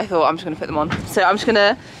beautiful that I thought I'm just gonna put them on. So I'm just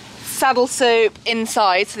gonna saddle soap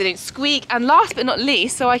inside so they don't squeak, and last but not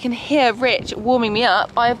least, so I can hear Rich warming me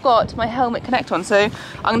up, I've got my helmet connect on. So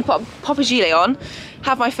I'm gonna pop a gilet on,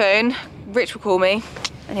 have my phone, Rich will call me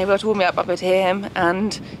and he'll be able to warm me up, I'll be able to hear him,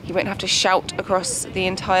 and he won't have to shout across the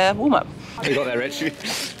entire warm-up. What you got there, Rich?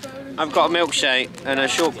 I've got a milkshake and a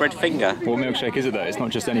shortbread finger. What milkshake is it though? It's not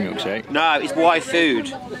just any milkshake. No, it's YFood.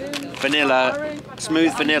 Vanilla,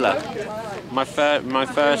 smooth vanilla. My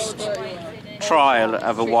first trial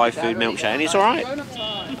of a YFood milkshake, and it's alright.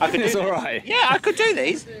 It's alright? Yeah, I could do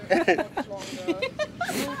these.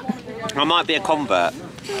 I might be a convert.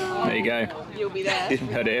 There you go. You'll be there.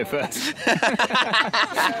 Heard it here first.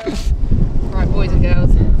 Right, boys and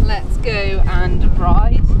girls, let's go and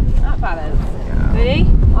ride that balance. Ready?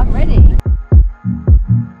 I'm ready.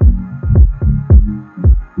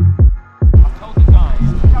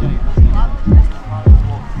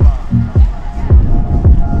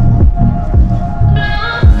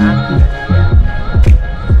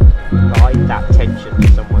 Ride that tension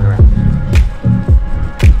somewhere else.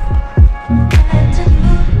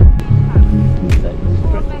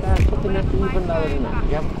 Put the neck even lower than that.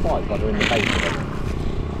 You haven't quite got her in the base of it.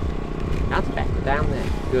 That's better, down there.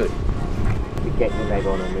 Good. You get your leg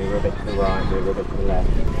on and move a bit to the right, move a bit to the left.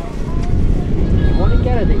 You want to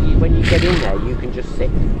get her that when you get in there, you can just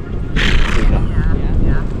sit.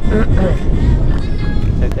 Yeah.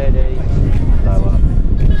 So steady. Lower.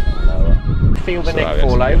 Feel the neck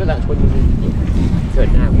fall over, that's when you need to do.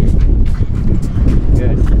 Good, now.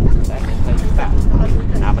 Good. Take it back.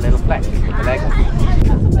 And have a little flex with the leg.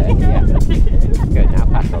 Yeah. Good, now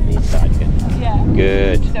pass on the inside. Good. Yeah.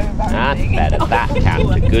 Good. That's better. That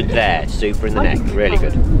counted. Good there. Super in the neck. Really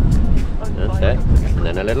good. That's it. And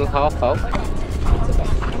then a little half fold.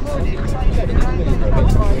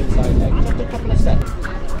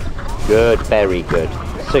 Good, very good.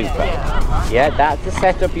 Super. Yeah, that's the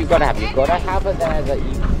setup you've got to have. You've got to have her there that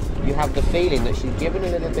you have the feeling that she's given a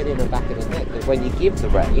little bit in the back of the neck, that when you give the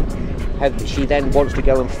rein, she then wants to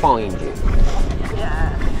go and find you.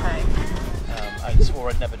 Yeah, okay. I swore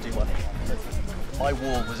I'd never do one again. My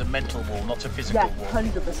wall was a mental wall, not a physical wall.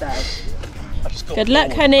 100%. I just got Good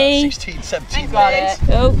luck, honey. 16, 17 Got it.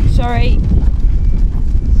 Oh, sorry.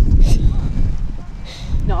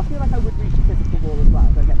 No, I feel like I would reach a physical wall as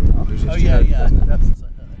well, don't get me wrong. Oh yeah. That's the same.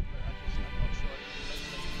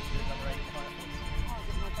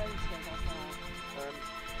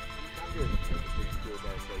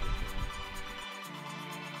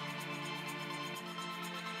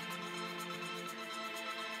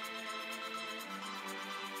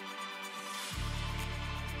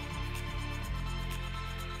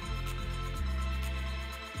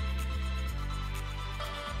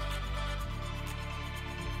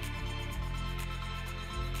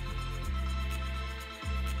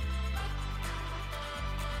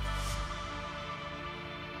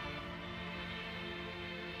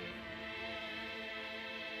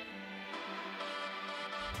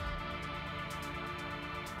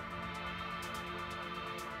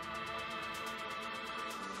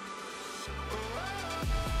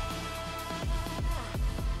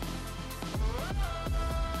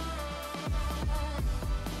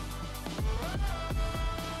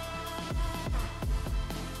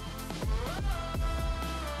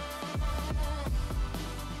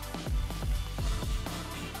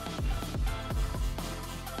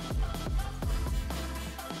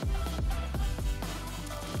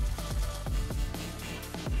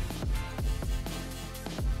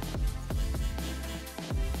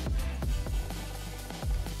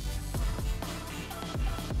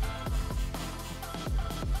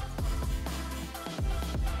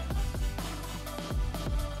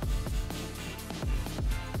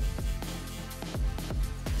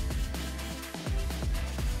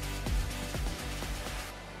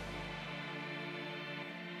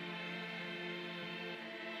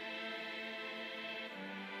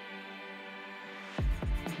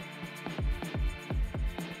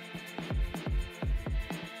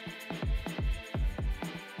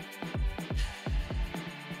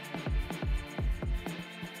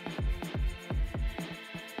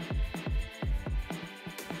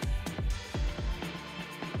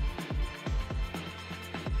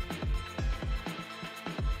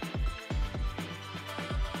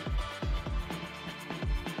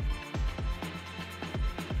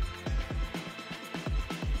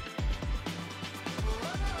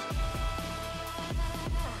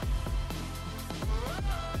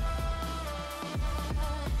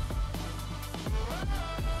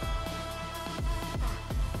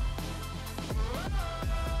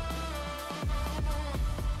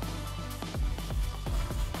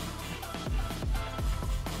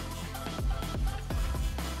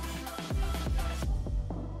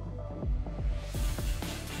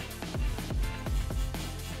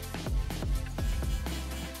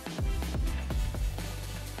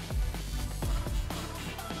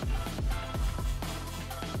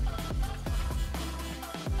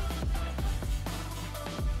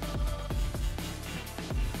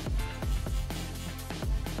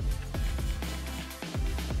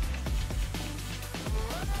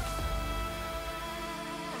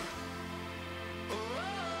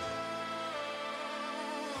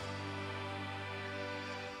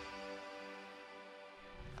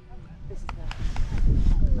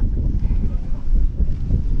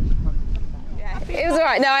 It was all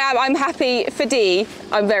right. No, I'm happy for Dee.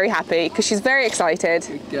 I'm very happy because she's very excited.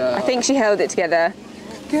 I think she held it together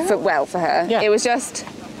well for her. Yeah. It was just,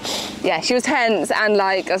 yeah, she was tense, and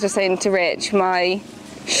like I was just saying to Rich, my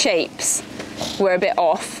shapes were a bit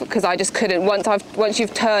off because I just couldn't. Once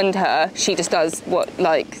you've turned her, she just does what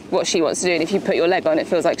she wants to do, and if you put your leg on, it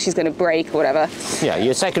feels like she's going to break or whatever. Yeah,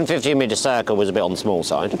 your second 15-metre circle was a bit on the small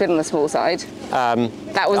side. A bit on the small side.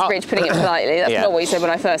 That was Rich putting it politely. That's not what he said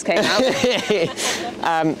when I first came out.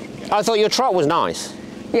 I thought your trot was nice.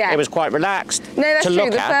 Yeah. It was quite relaxed. No, that's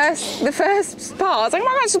true. The first part, I was like, oh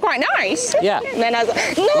my God, this is quite nice. Yeah. And then I was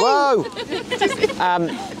like, no! Whoa!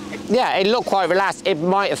 Yeah, it looked quite relaxed. It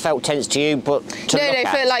might have felt tense to you, but to look at.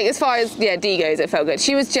 For like as far as Dee goes, it felt good.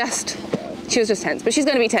 She was just tense, but she's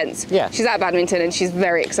going to be tense. Yeah. She's at badminton and she's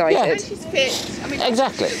very excited. Yeah. And she's fit. I mean,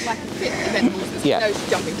 exactly. Like a fit event horse. Yeah. No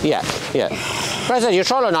jumping. Yeah. Yeah. But as I said, your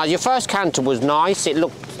trot nice. Your first canter was nice. It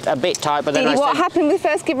looked a bit tight, but then Dee, what happened with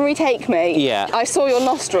first give and retake me? Yeah. I saw your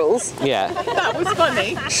nostrils. Yeah. That was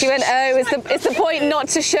funny. She went, oh, it's the point not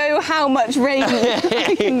to show how much range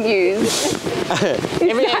I can use. Is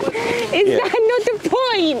that not the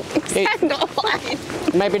point? Is that not fine?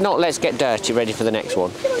 Maybe not. Let's get dirty, ready for the next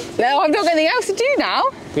one. No, I've not got anything else to do now.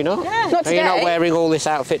 You not? Yeah. Not today. Are you not wearing all this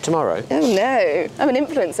outfit tomorrow? Oh no, I'm an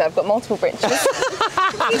influencer. I've got multiple breeches.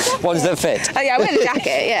 Ones that fit. Oh yeah, I wear the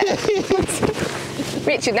jacket. Yeah.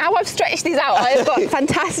 Richard, now I've stretched these out, I've got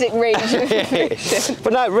fantastic range of information.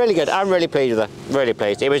 But no, really good. I'm really pleased with her. Really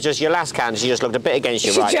pleased. It was just your last canter, she just looked a bit against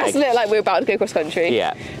your right leg. She just looked like we were about to go cross country.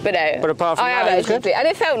 Yeah. But no. But apart from that, it was good. And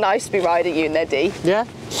it felt nice to be riding you in there, Dee. Yeah.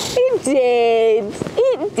 It did.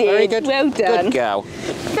 It did. Very good. Well done. Good girl.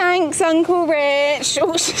 Thanks, Uncle Rich.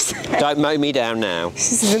 Oh, don't mow me down now.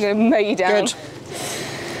 She's going to mow you down. Good.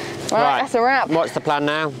 Right, that's a wrap. What's the plan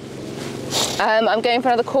now? I'm going for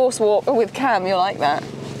another course walk with Cam. You'll like that.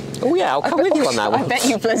 Oh yeah, I'll come with you on that one. I bet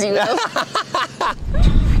you bloody will.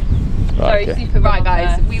 Sorry, super. Right,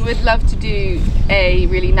 guys, we would love to do a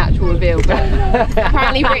really natural reveal, but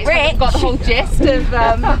apparently Rich got the whole gist of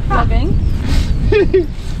vlogging.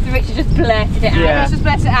 So Richard just blurted it out. Yeah. Just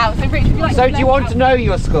blurted it out. So Richard, would you like to do you want to know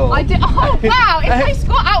your score? I do. Oh wow, is my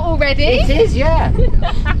score out already? It is, yeah.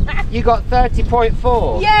 You got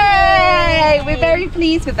 30.4. Yay! We're very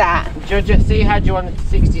pleased with that. Judge at C had you on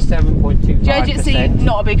 67.25%. Judge at C,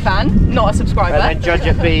 not a big fan, not a subscriber. And then Judge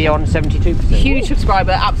at B on 72%. Huge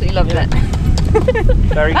subscriber, absolutely loved it.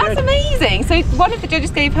 Very good. That's amazing. So one of the judges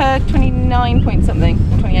gave her 29 point something,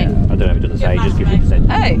 28. Yeah, I don't know if it doesn't say, it just gives you percent.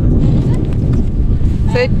 Oh.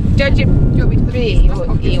 So judge at B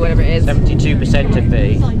or E, whatever it is. 72% of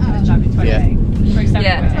B. Yeah.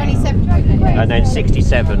 Yeah. 27. And then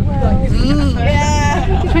 67. Yeah.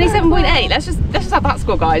 27.8. Let's just have that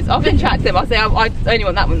score, guys. I'll then chat to them. I'll say I only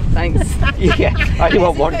want that one. Thanks. Yeah. I only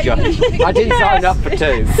want one judge. I didn't sign up for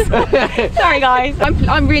two. Sorry, guys.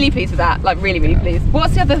 I'm really pleased with that. Like really pleased.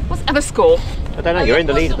 What's the other score? I don't know. You're in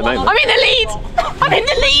the lead at the moment. I'm in the lead. I'm in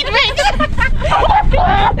the lead, Rich.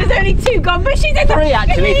 There's only two gone, but she's in the lead.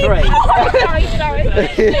 Actually, three. Oh, sorry.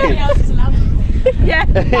 Yeah,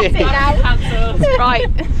 that's it now. Right.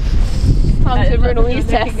 Time to run all these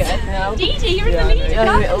tests. Dee Dee, you're in the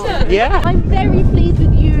lead. Yeah. I'm very pleased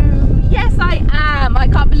with you. Yes, I am. I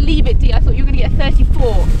can't believe it, Dee. I thought you were going to get a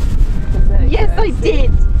 34. Yes, I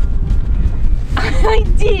did. I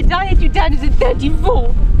did. I had you down as a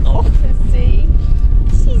 34. Oh, let's see.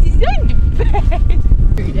 She's on the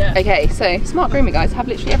bed. Okay, so smart grooming, guys. Have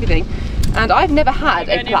literally everything. And I've never had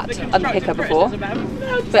a plat unpicker before,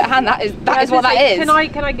 but Han, that is what that is. Can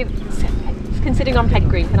I give, considering I'm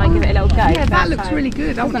pedigreed, can I give it a little go? Yeah, that looks really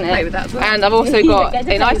good. I want to play with that as well. And I've also got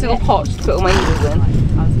a nice little pot to put all my needles in.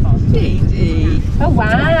 Gee. Oh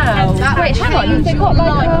wow! Wait, hang on. They've got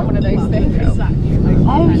like one of those things.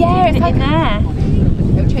 Oh yeah, it's like in there.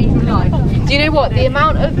 It'll change your life. Do you know what? The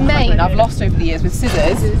amount of mane I've lost over the years with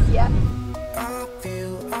scissors. Yeah.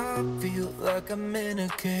 Like I'm in a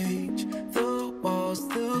cage. The walls,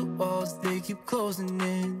 they keep closing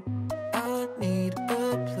in. I need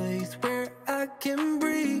a place where I can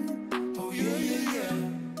breathe. Oh yeah, yeah,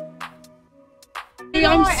 yeah.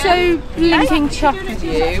 I'm so blinking chuffed with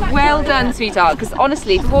you. Well done, sweetheart. Because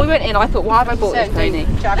honestly, before we went in, I thought, why have I bought this pony?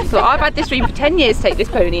 I thought, I've had this dream for 10 years to take this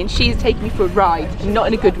pony, and she's taking me for a ride, not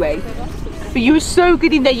in a good way. But you were so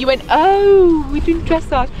good in there, you went, oh, we're doing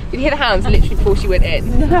dressage. Did you hear the hounds literally before she went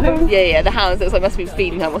in? No. Yeah, the hounds, it was like, must be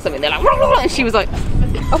feeding her or something. They're like, and she was like,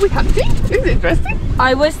 are we hunting? This is interesting.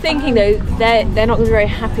 I was thinking though, they're not going to be very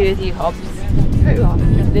happy with you, Hobbs.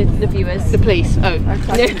 The viewers. The police. Oh.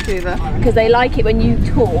 Because they like it when you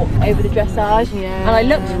talk over the dressage. Yeah. And I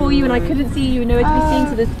looked for you and I couldn't see you, nowhere to be seen,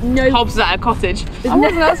 so there's no... Hobbs at a cottage.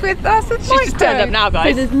 That's a She's just turned up now,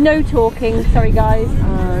 guys. So there's no talking. Sorry, guys.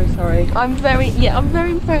 Oh, sorry. I'm very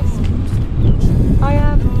impressed. I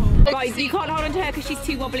am. Right, you can't hold on to her because she's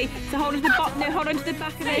too wobbly. So hold on to the hold on to the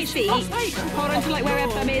back of her seat. Hold on to like where her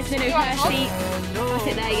bum is. No, her seat. That's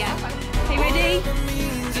it there, yeah. Okay, ready?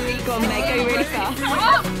 Go on, Meg. Go really fast.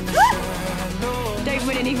 Don't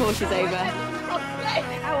run any horses over.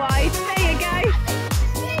 How wide? There you go.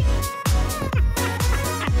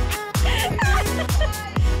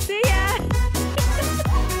 See ya.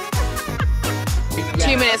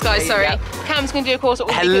 2 minutes, guys, sorry. Cam's going to do a course at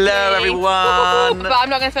Hello, everyone. But I'm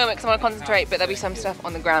not going to film it because I want to concentrate, but there'll be some stuff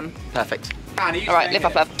on the gram. Perfect. Alright, live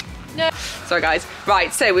off love. No. Sorry, guys.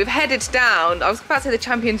 Right, so we've headed down. I was about to say the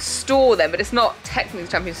Champion store then, but it's not technically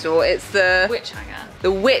the Champion store. It's the Witch Hanger.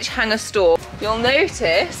 The Witch Hanger store. You'll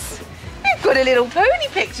notice we've got a little pony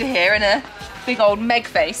picture here and a big old Meg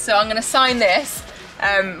face. So I'm going to sign this, but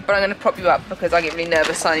I'm going to prop you up because I get really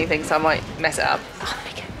nervous signing things, so I might mess it up. Oh,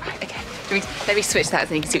 okay, right, okay. Let me switch that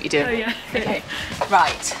so you can see what you're doing. Oh, yeah. Okay,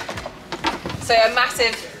 right. So a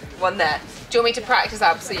massive one there. Do you want me to practice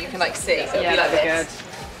up so you can like see? So it'll be like this.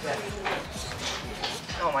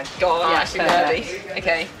 Oh my god, I'm actually nervy.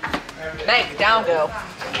 Okay. Meg, down girl.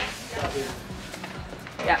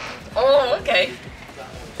 Yeah. Oh, okay.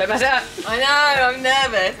 Don't mess it up. I know, I'm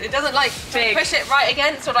nervous. It doesn't like push it right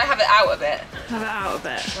against, or do I have it out a bit? Have it out a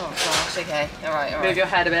bit. Oh gosh, okay. Alright. Move your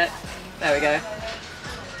head a bit. There we go.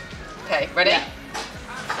 Okay, ready? Yeah.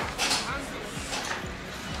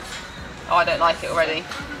 Oh, I don't like it already.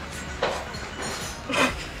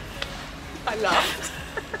 I laughed.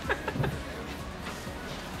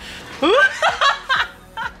 Do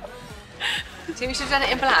you think we should have done it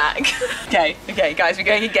in black? Okay, guys, we're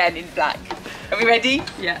going again in black. Are we ready?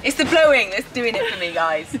 Yeah. It's the blowing that's doing it for me,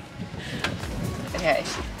 guys. Okay.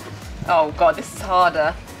 Oh god, this is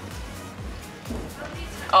harder.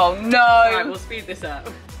 Oh no! Alright, we'll speed this up.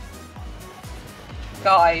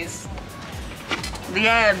 Guys. The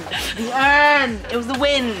end. The end. It was the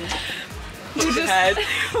wind.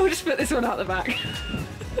 We'll just put this one out the back.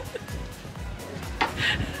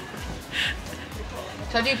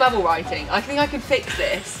 Should I do bubble writing? I think I could fix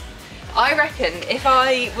this. I reckon if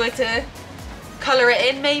I were to colour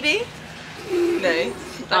it in, maybe? No.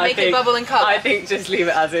 Make it bubble and colour. I think just leave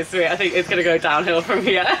it as is, sweet. I think it's going to go downhill from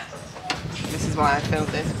here. This is why I filmed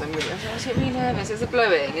this, because I'm really nervous. It's a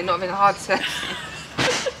blowing and not being hard to...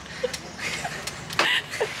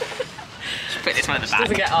 Put this one at the back.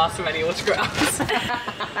 Doesn't get asked for many autographs.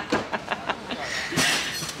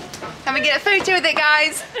 Can we get a photo with it,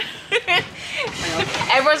 guys?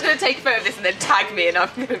 Everyone's going to take a photo of this and then tag me, and I'm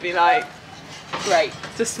going to be like, great.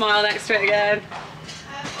 Just smile next to it again.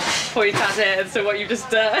 Point at it and so what you've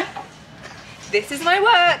just done. This is my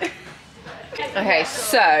work. Okay,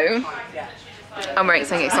 so I'm wearing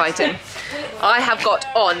something exciting. I have got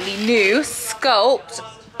on the new Sculpt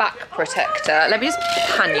back protector. Let me just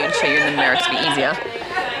pan you and show you in the mirror to be easier.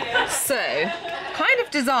 So, kind of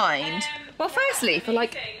designed, well, firstly for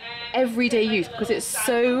like everyday use because it's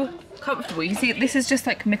so comfortable. You can see this is just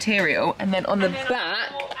like material, and then on the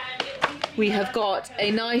back we have got a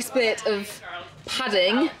nice bit of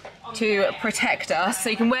padding to protect us, so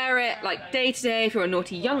you can wear it like day to day if you're a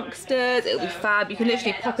naughty youngsters. It'll be fab. You can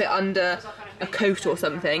literally pop it under a coat or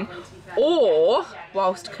something, or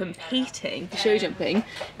whilst competing for show jumping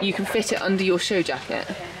you can fit it under your show jacket.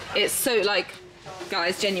 It's so, like,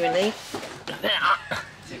 guys, genuinely,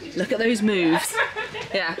 look at those moves.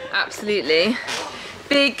 Yeah, absolutely.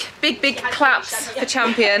 Big claps for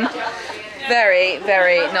Champion. Very,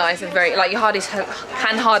 very nice and very, like, you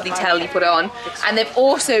can hardly tell you put it on. And they've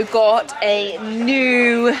also got a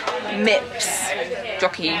new MIPS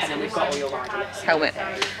jockey helmet.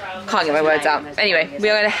 Can't get my words out. Anyway, we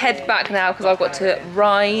are going to head back now because I've got to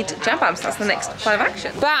ride Jam Bams. That's the next plan of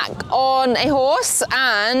action. Back on a horse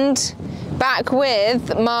and back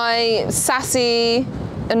with my sassy,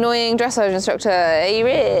 annoying dressage instructor, hey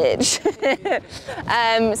Rich.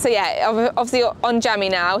 So yeah, obviously on jammy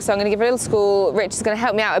now, so I'm going to give a little school. Rich is going to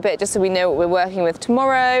help me out a bit just so we know what we're working with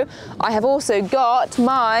tomorrow. I have also got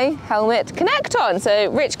my helmet connect on, so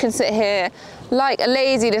Rich can sit here like a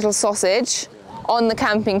lazy little sausage on the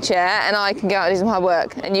camping chair and I can go out and do some hard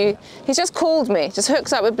work. And he's just called me, just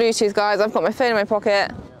hooks up with Bluetooth, guys. I've got my phone in my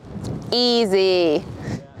pocket. Easy.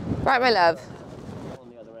 Right, my love.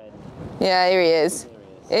 Yeah, here he is.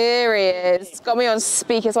 Here he is. Got me on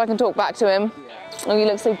speaker so I can talk back to him. Oh, you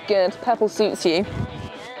look so good. Purple suits you.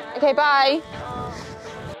 Okay, bye.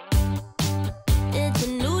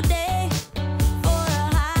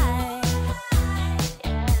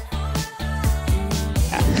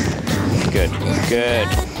 Good. Good.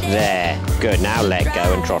 There. Good. Now let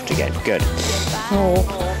go and trot again. Good.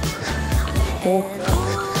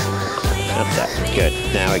 That's it. Good.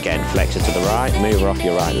 Now again, flex it to the right, move her off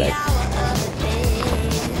your right leg.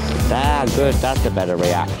 There, good. That's a better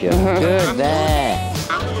reaction. Good, there.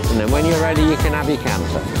 And then when you're ready, you can have your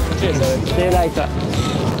canter. See you later.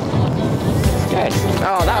 Good.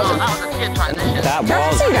 Oh, that was a good transition. That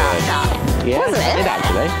was good. Yeah, wasn't it? I did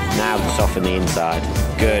actually. Now soften the inside.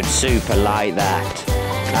 Good, super like that.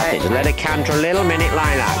 That's it. Just let it canter a little minute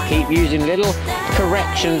like that. Keep using little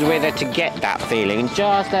corrections with her to get that feeling. And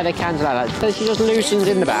just let it canter like that. So she just loosens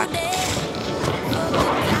in the back.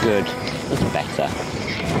 Good. That's better.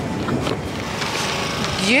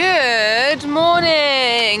 Good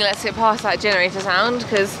morning. Let's get past that generator sound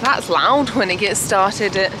because that's loud when it gets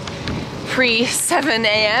started at pre 7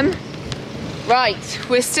 a.m. Right,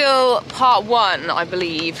 we're still part 1, I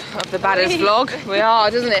believe, of the Badders vlog. We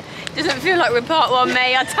are, doesn't it? Doesn't feel like we're part 1,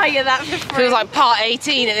 May, I'll tell you that for free. Feels like part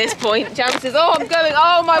 18 at this point. Jam says, oh, I'm going,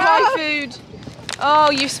 oh, my YFood.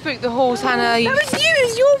 Oh, you spooked the horse, Hannah. That was you, it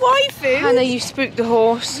was your YFood. Hannah, you spooked the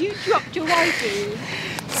horse. You dropped your YFood.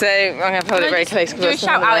 So I'm going to hold it very close. Do a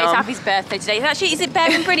shout out, it's Happy's birthday today. Actually, is it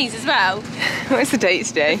Badminton as well? What's the date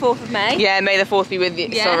today? The 4th of May. Yeah, May the 4th be with you.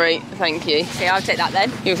 Yeah. Sorry, thank you. Okay, I'll take that then.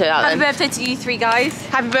 You'll take that Happy then. birthday to you 3 guys.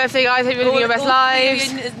 Happy birthday, guys. Hope you're living your best lives. All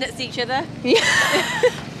 3 of you next to each other. Yeah.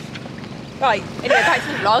 Right, anyway, back to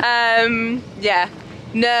the vlog. Yeah,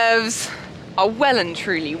 nerves are well and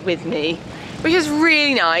truly with me, which is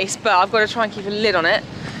really nice, but I've got to try and keep a lid on it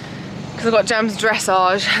because I've got Jam's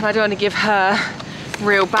dressage and I don't want to give her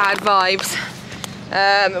real bad vibes.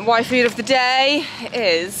 YFood of the day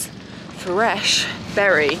is fresh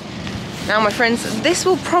berry. Now my friends, this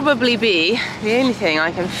will probably be the only thing I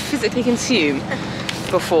can physically consume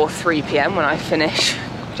before 3 p.m. when I finish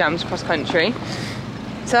Jam's cross country.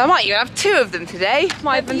 So I might even have 2 of them today.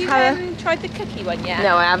 Might Have you tried the cookie one yet?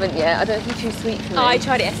 No, I haven't yet. I don't think it's too sweet for me. I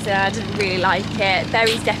tried it yesterday, I didn't really like it.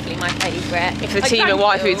 Berry's definitely my favourite. If the team at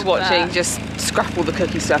YFood's watching, just scrap all the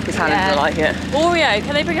cookie stuff because Hannah doesn't like it. Oreo,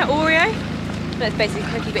 can they bring out Oreo? No, it's basically a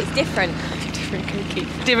cookie, but it's different. Different cookie.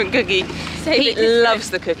 Different cookie. So Pete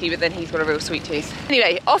loves the cookie, but then he's got a real sweet tooth.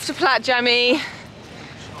 Anyway, off to Plat Jammy.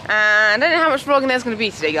 And I don't know how much vlogging there's going to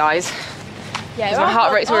be today, guys. Yeah, my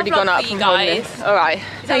heart rate's already gone up from holding this. Alright.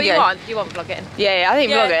 Is that what you want? You want vlogging? Yeah, I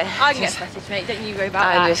think vlog it. I can get a message, mate. Don't you worry about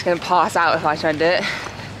that. I'm just going to pass out if I try and do it.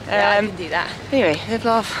 Yeah, I can do that. Anyway, live,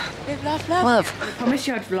 laugh. Live, laugh, love. Love. I promised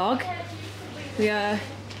you I'd vlog. We are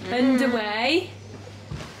underway.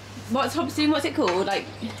 What's it called? Like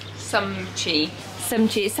Sumchi.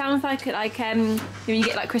 Sumchi. It sounds like when you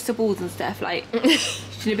get like crystal balls and stuff. Like a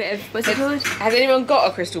bit of what's it called? Has anyone got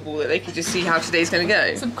a crystal ball that they can just see how today's going to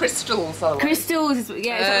go? Some crystals. Crystals is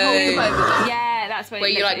yeah. Yeah, that's what where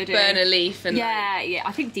you like burn a leaf and yeah.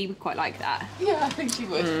 I think Dee would quite like that. Yeah, I think she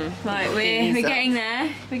would. Right, we're getting there.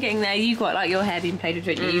 We're getting there. You've got like your hair being played with,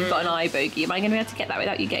 don't you? You've got an eye bogey. Am I going to be able to get that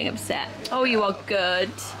without you getting upset? Oh, you are good.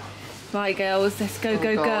 Right, girls, let's go,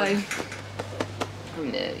 go.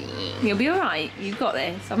 You'll be all right. You've got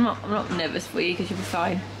this. I'm not nervous for you because you'll be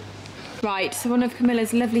fine. Right, so one of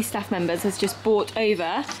Camilla's lovely staff members has just brought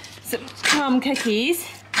over some calm cookies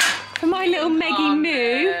for my little Meggie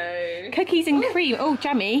Moo. No. Cookies and cream. Oh,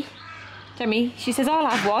 Jammy. She says I'll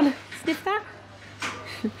have one. Sniff that.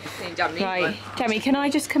 Right, Jammy, can I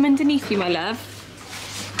just come underneath you, my love?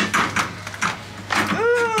 I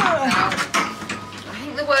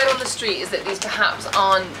think the word on the street is that these perhaps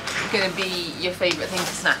aren't going to be your favourite thing to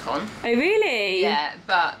snack on. Oh, really? Yeah,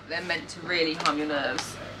 but they're meant to really harm your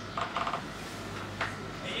nerves.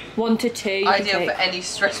 1 to 2. Ideal for any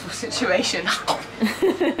stressful situation.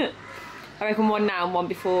 I reckon 1 now and 1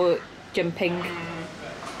 before jumping.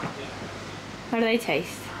 How do they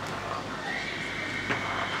taste?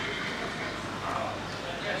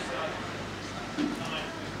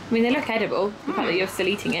 I mean, they look edible, the fact that you're still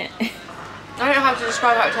eating it. I don't know how to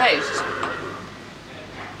describe how it tastes.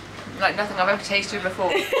 Like nothing I've ever tasted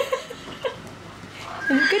before. In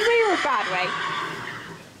a good way or a bad way?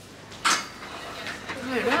 I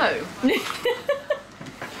don't know.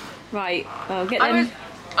 Right, well, get them.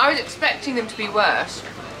 I was expecting them to be worse.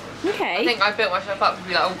 Okay. I think I built myself up to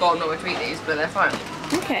be like, oh god, I'm not going to eat these, but they're fine.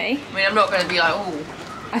 Okay. I mean, I'm not going to be like, oh.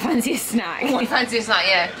 I fancy a snack. Oh, I fancy a snack,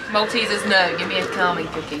 yeah. Maltesers, no, give me a calming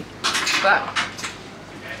cookie. But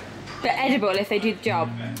edible if they do the job.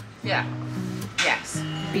 Yeah. Yes.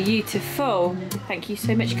 Beautiful. Thank you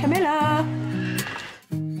so much, Camilla.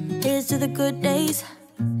 Here's to the good days.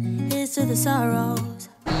 Here's to the sorrows.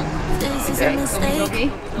 This is a mistake.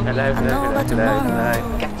 Hello. I know about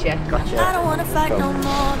tomorrow. Gotcha. I don't wanna fight no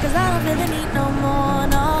more, cause I don't feel the need no more,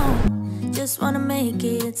 no. just wanna make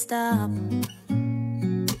it stop.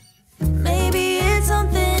 Maybe it's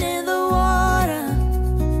something in the water,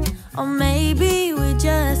 or maybe we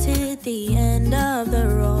just hit the end of the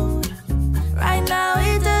road. Right now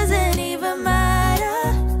it doesn't even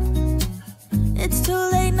matter. It's too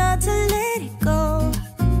late not to let it go.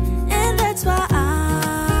 And that's why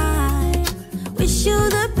I wish you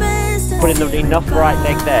the best. Put in enough right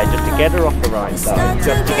leg there just to get her off the right side,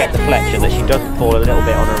 just to get the flexion that she doesn't fall a little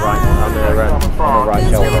bit on her right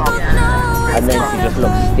shoulder. And then she just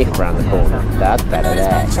looks stiff around the corner. That's better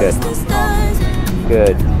there.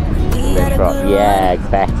 Good. Good. Yeah,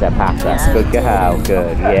 better, passer. Good girl.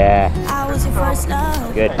 Good. Yeah.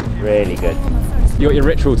 Good. Really good. You got your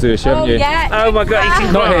ritual to us, haven't you? Yeah. Oh my god,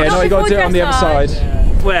 eating Not here, no, you got to do it on the other side.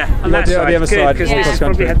 Where? On You got that to do it on the other side. because cross this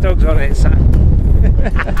country. probably had dogs on it, so.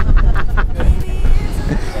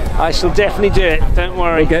 I shall definitely do it, don't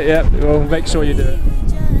worry. We'll make sure you do it.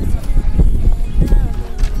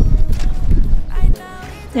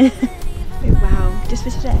 Wow, just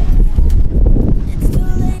for today.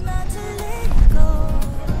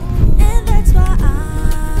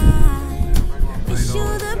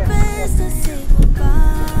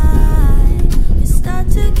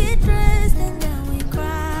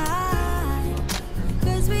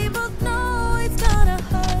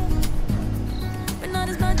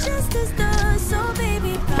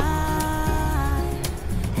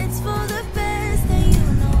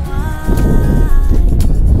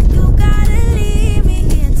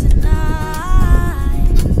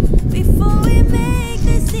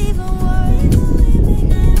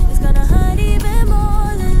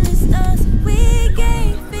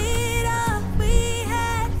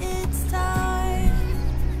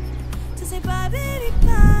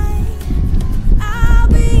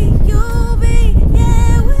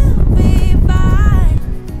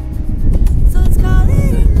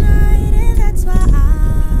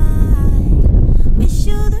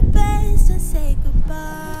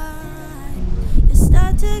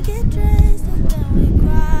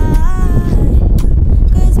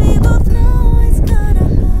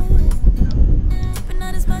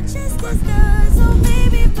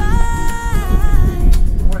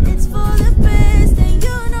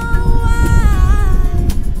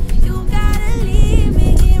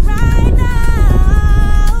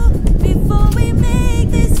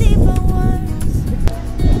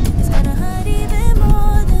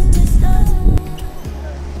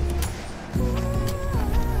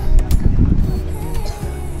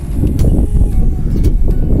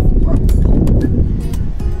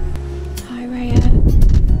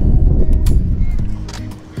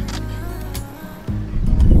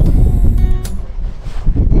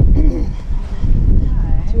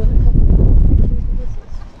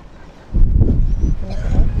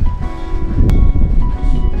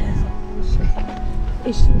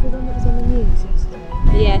 Is she the one that was on the news yesterday?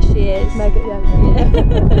 Yeah, she is. Mega, yeah.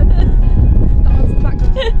 That one's back.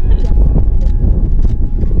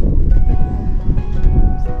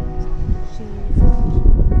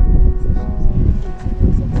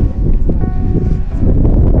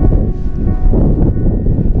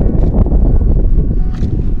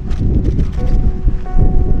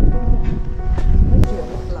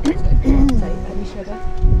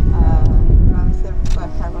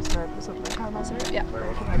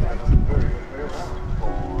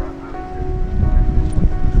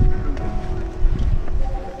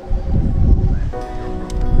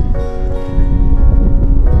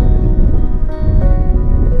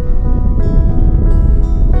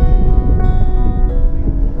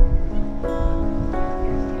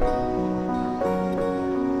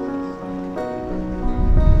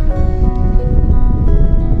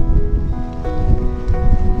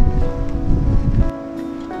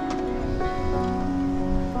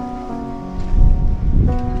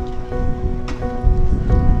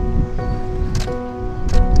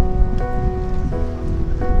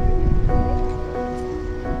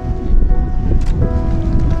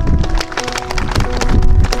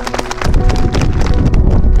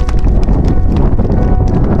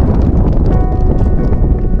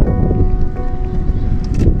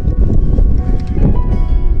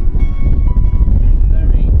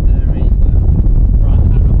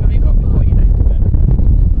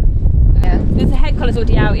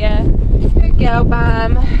 Already out, yeah. Good girl,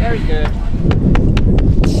 Bam. Very good.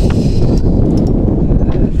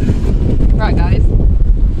 Right, guys.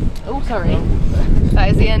 Oh, sorry. That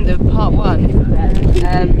is the end of part one.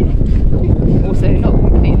 Also, not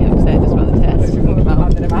completely upset just about the test. More about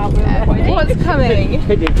what's coming.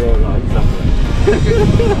 He did draw a line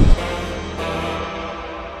somewhere.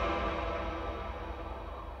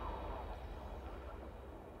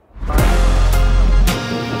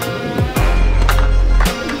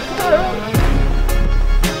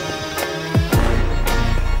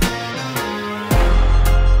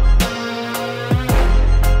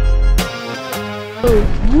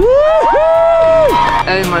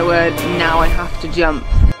 Oh my word, now I have to jump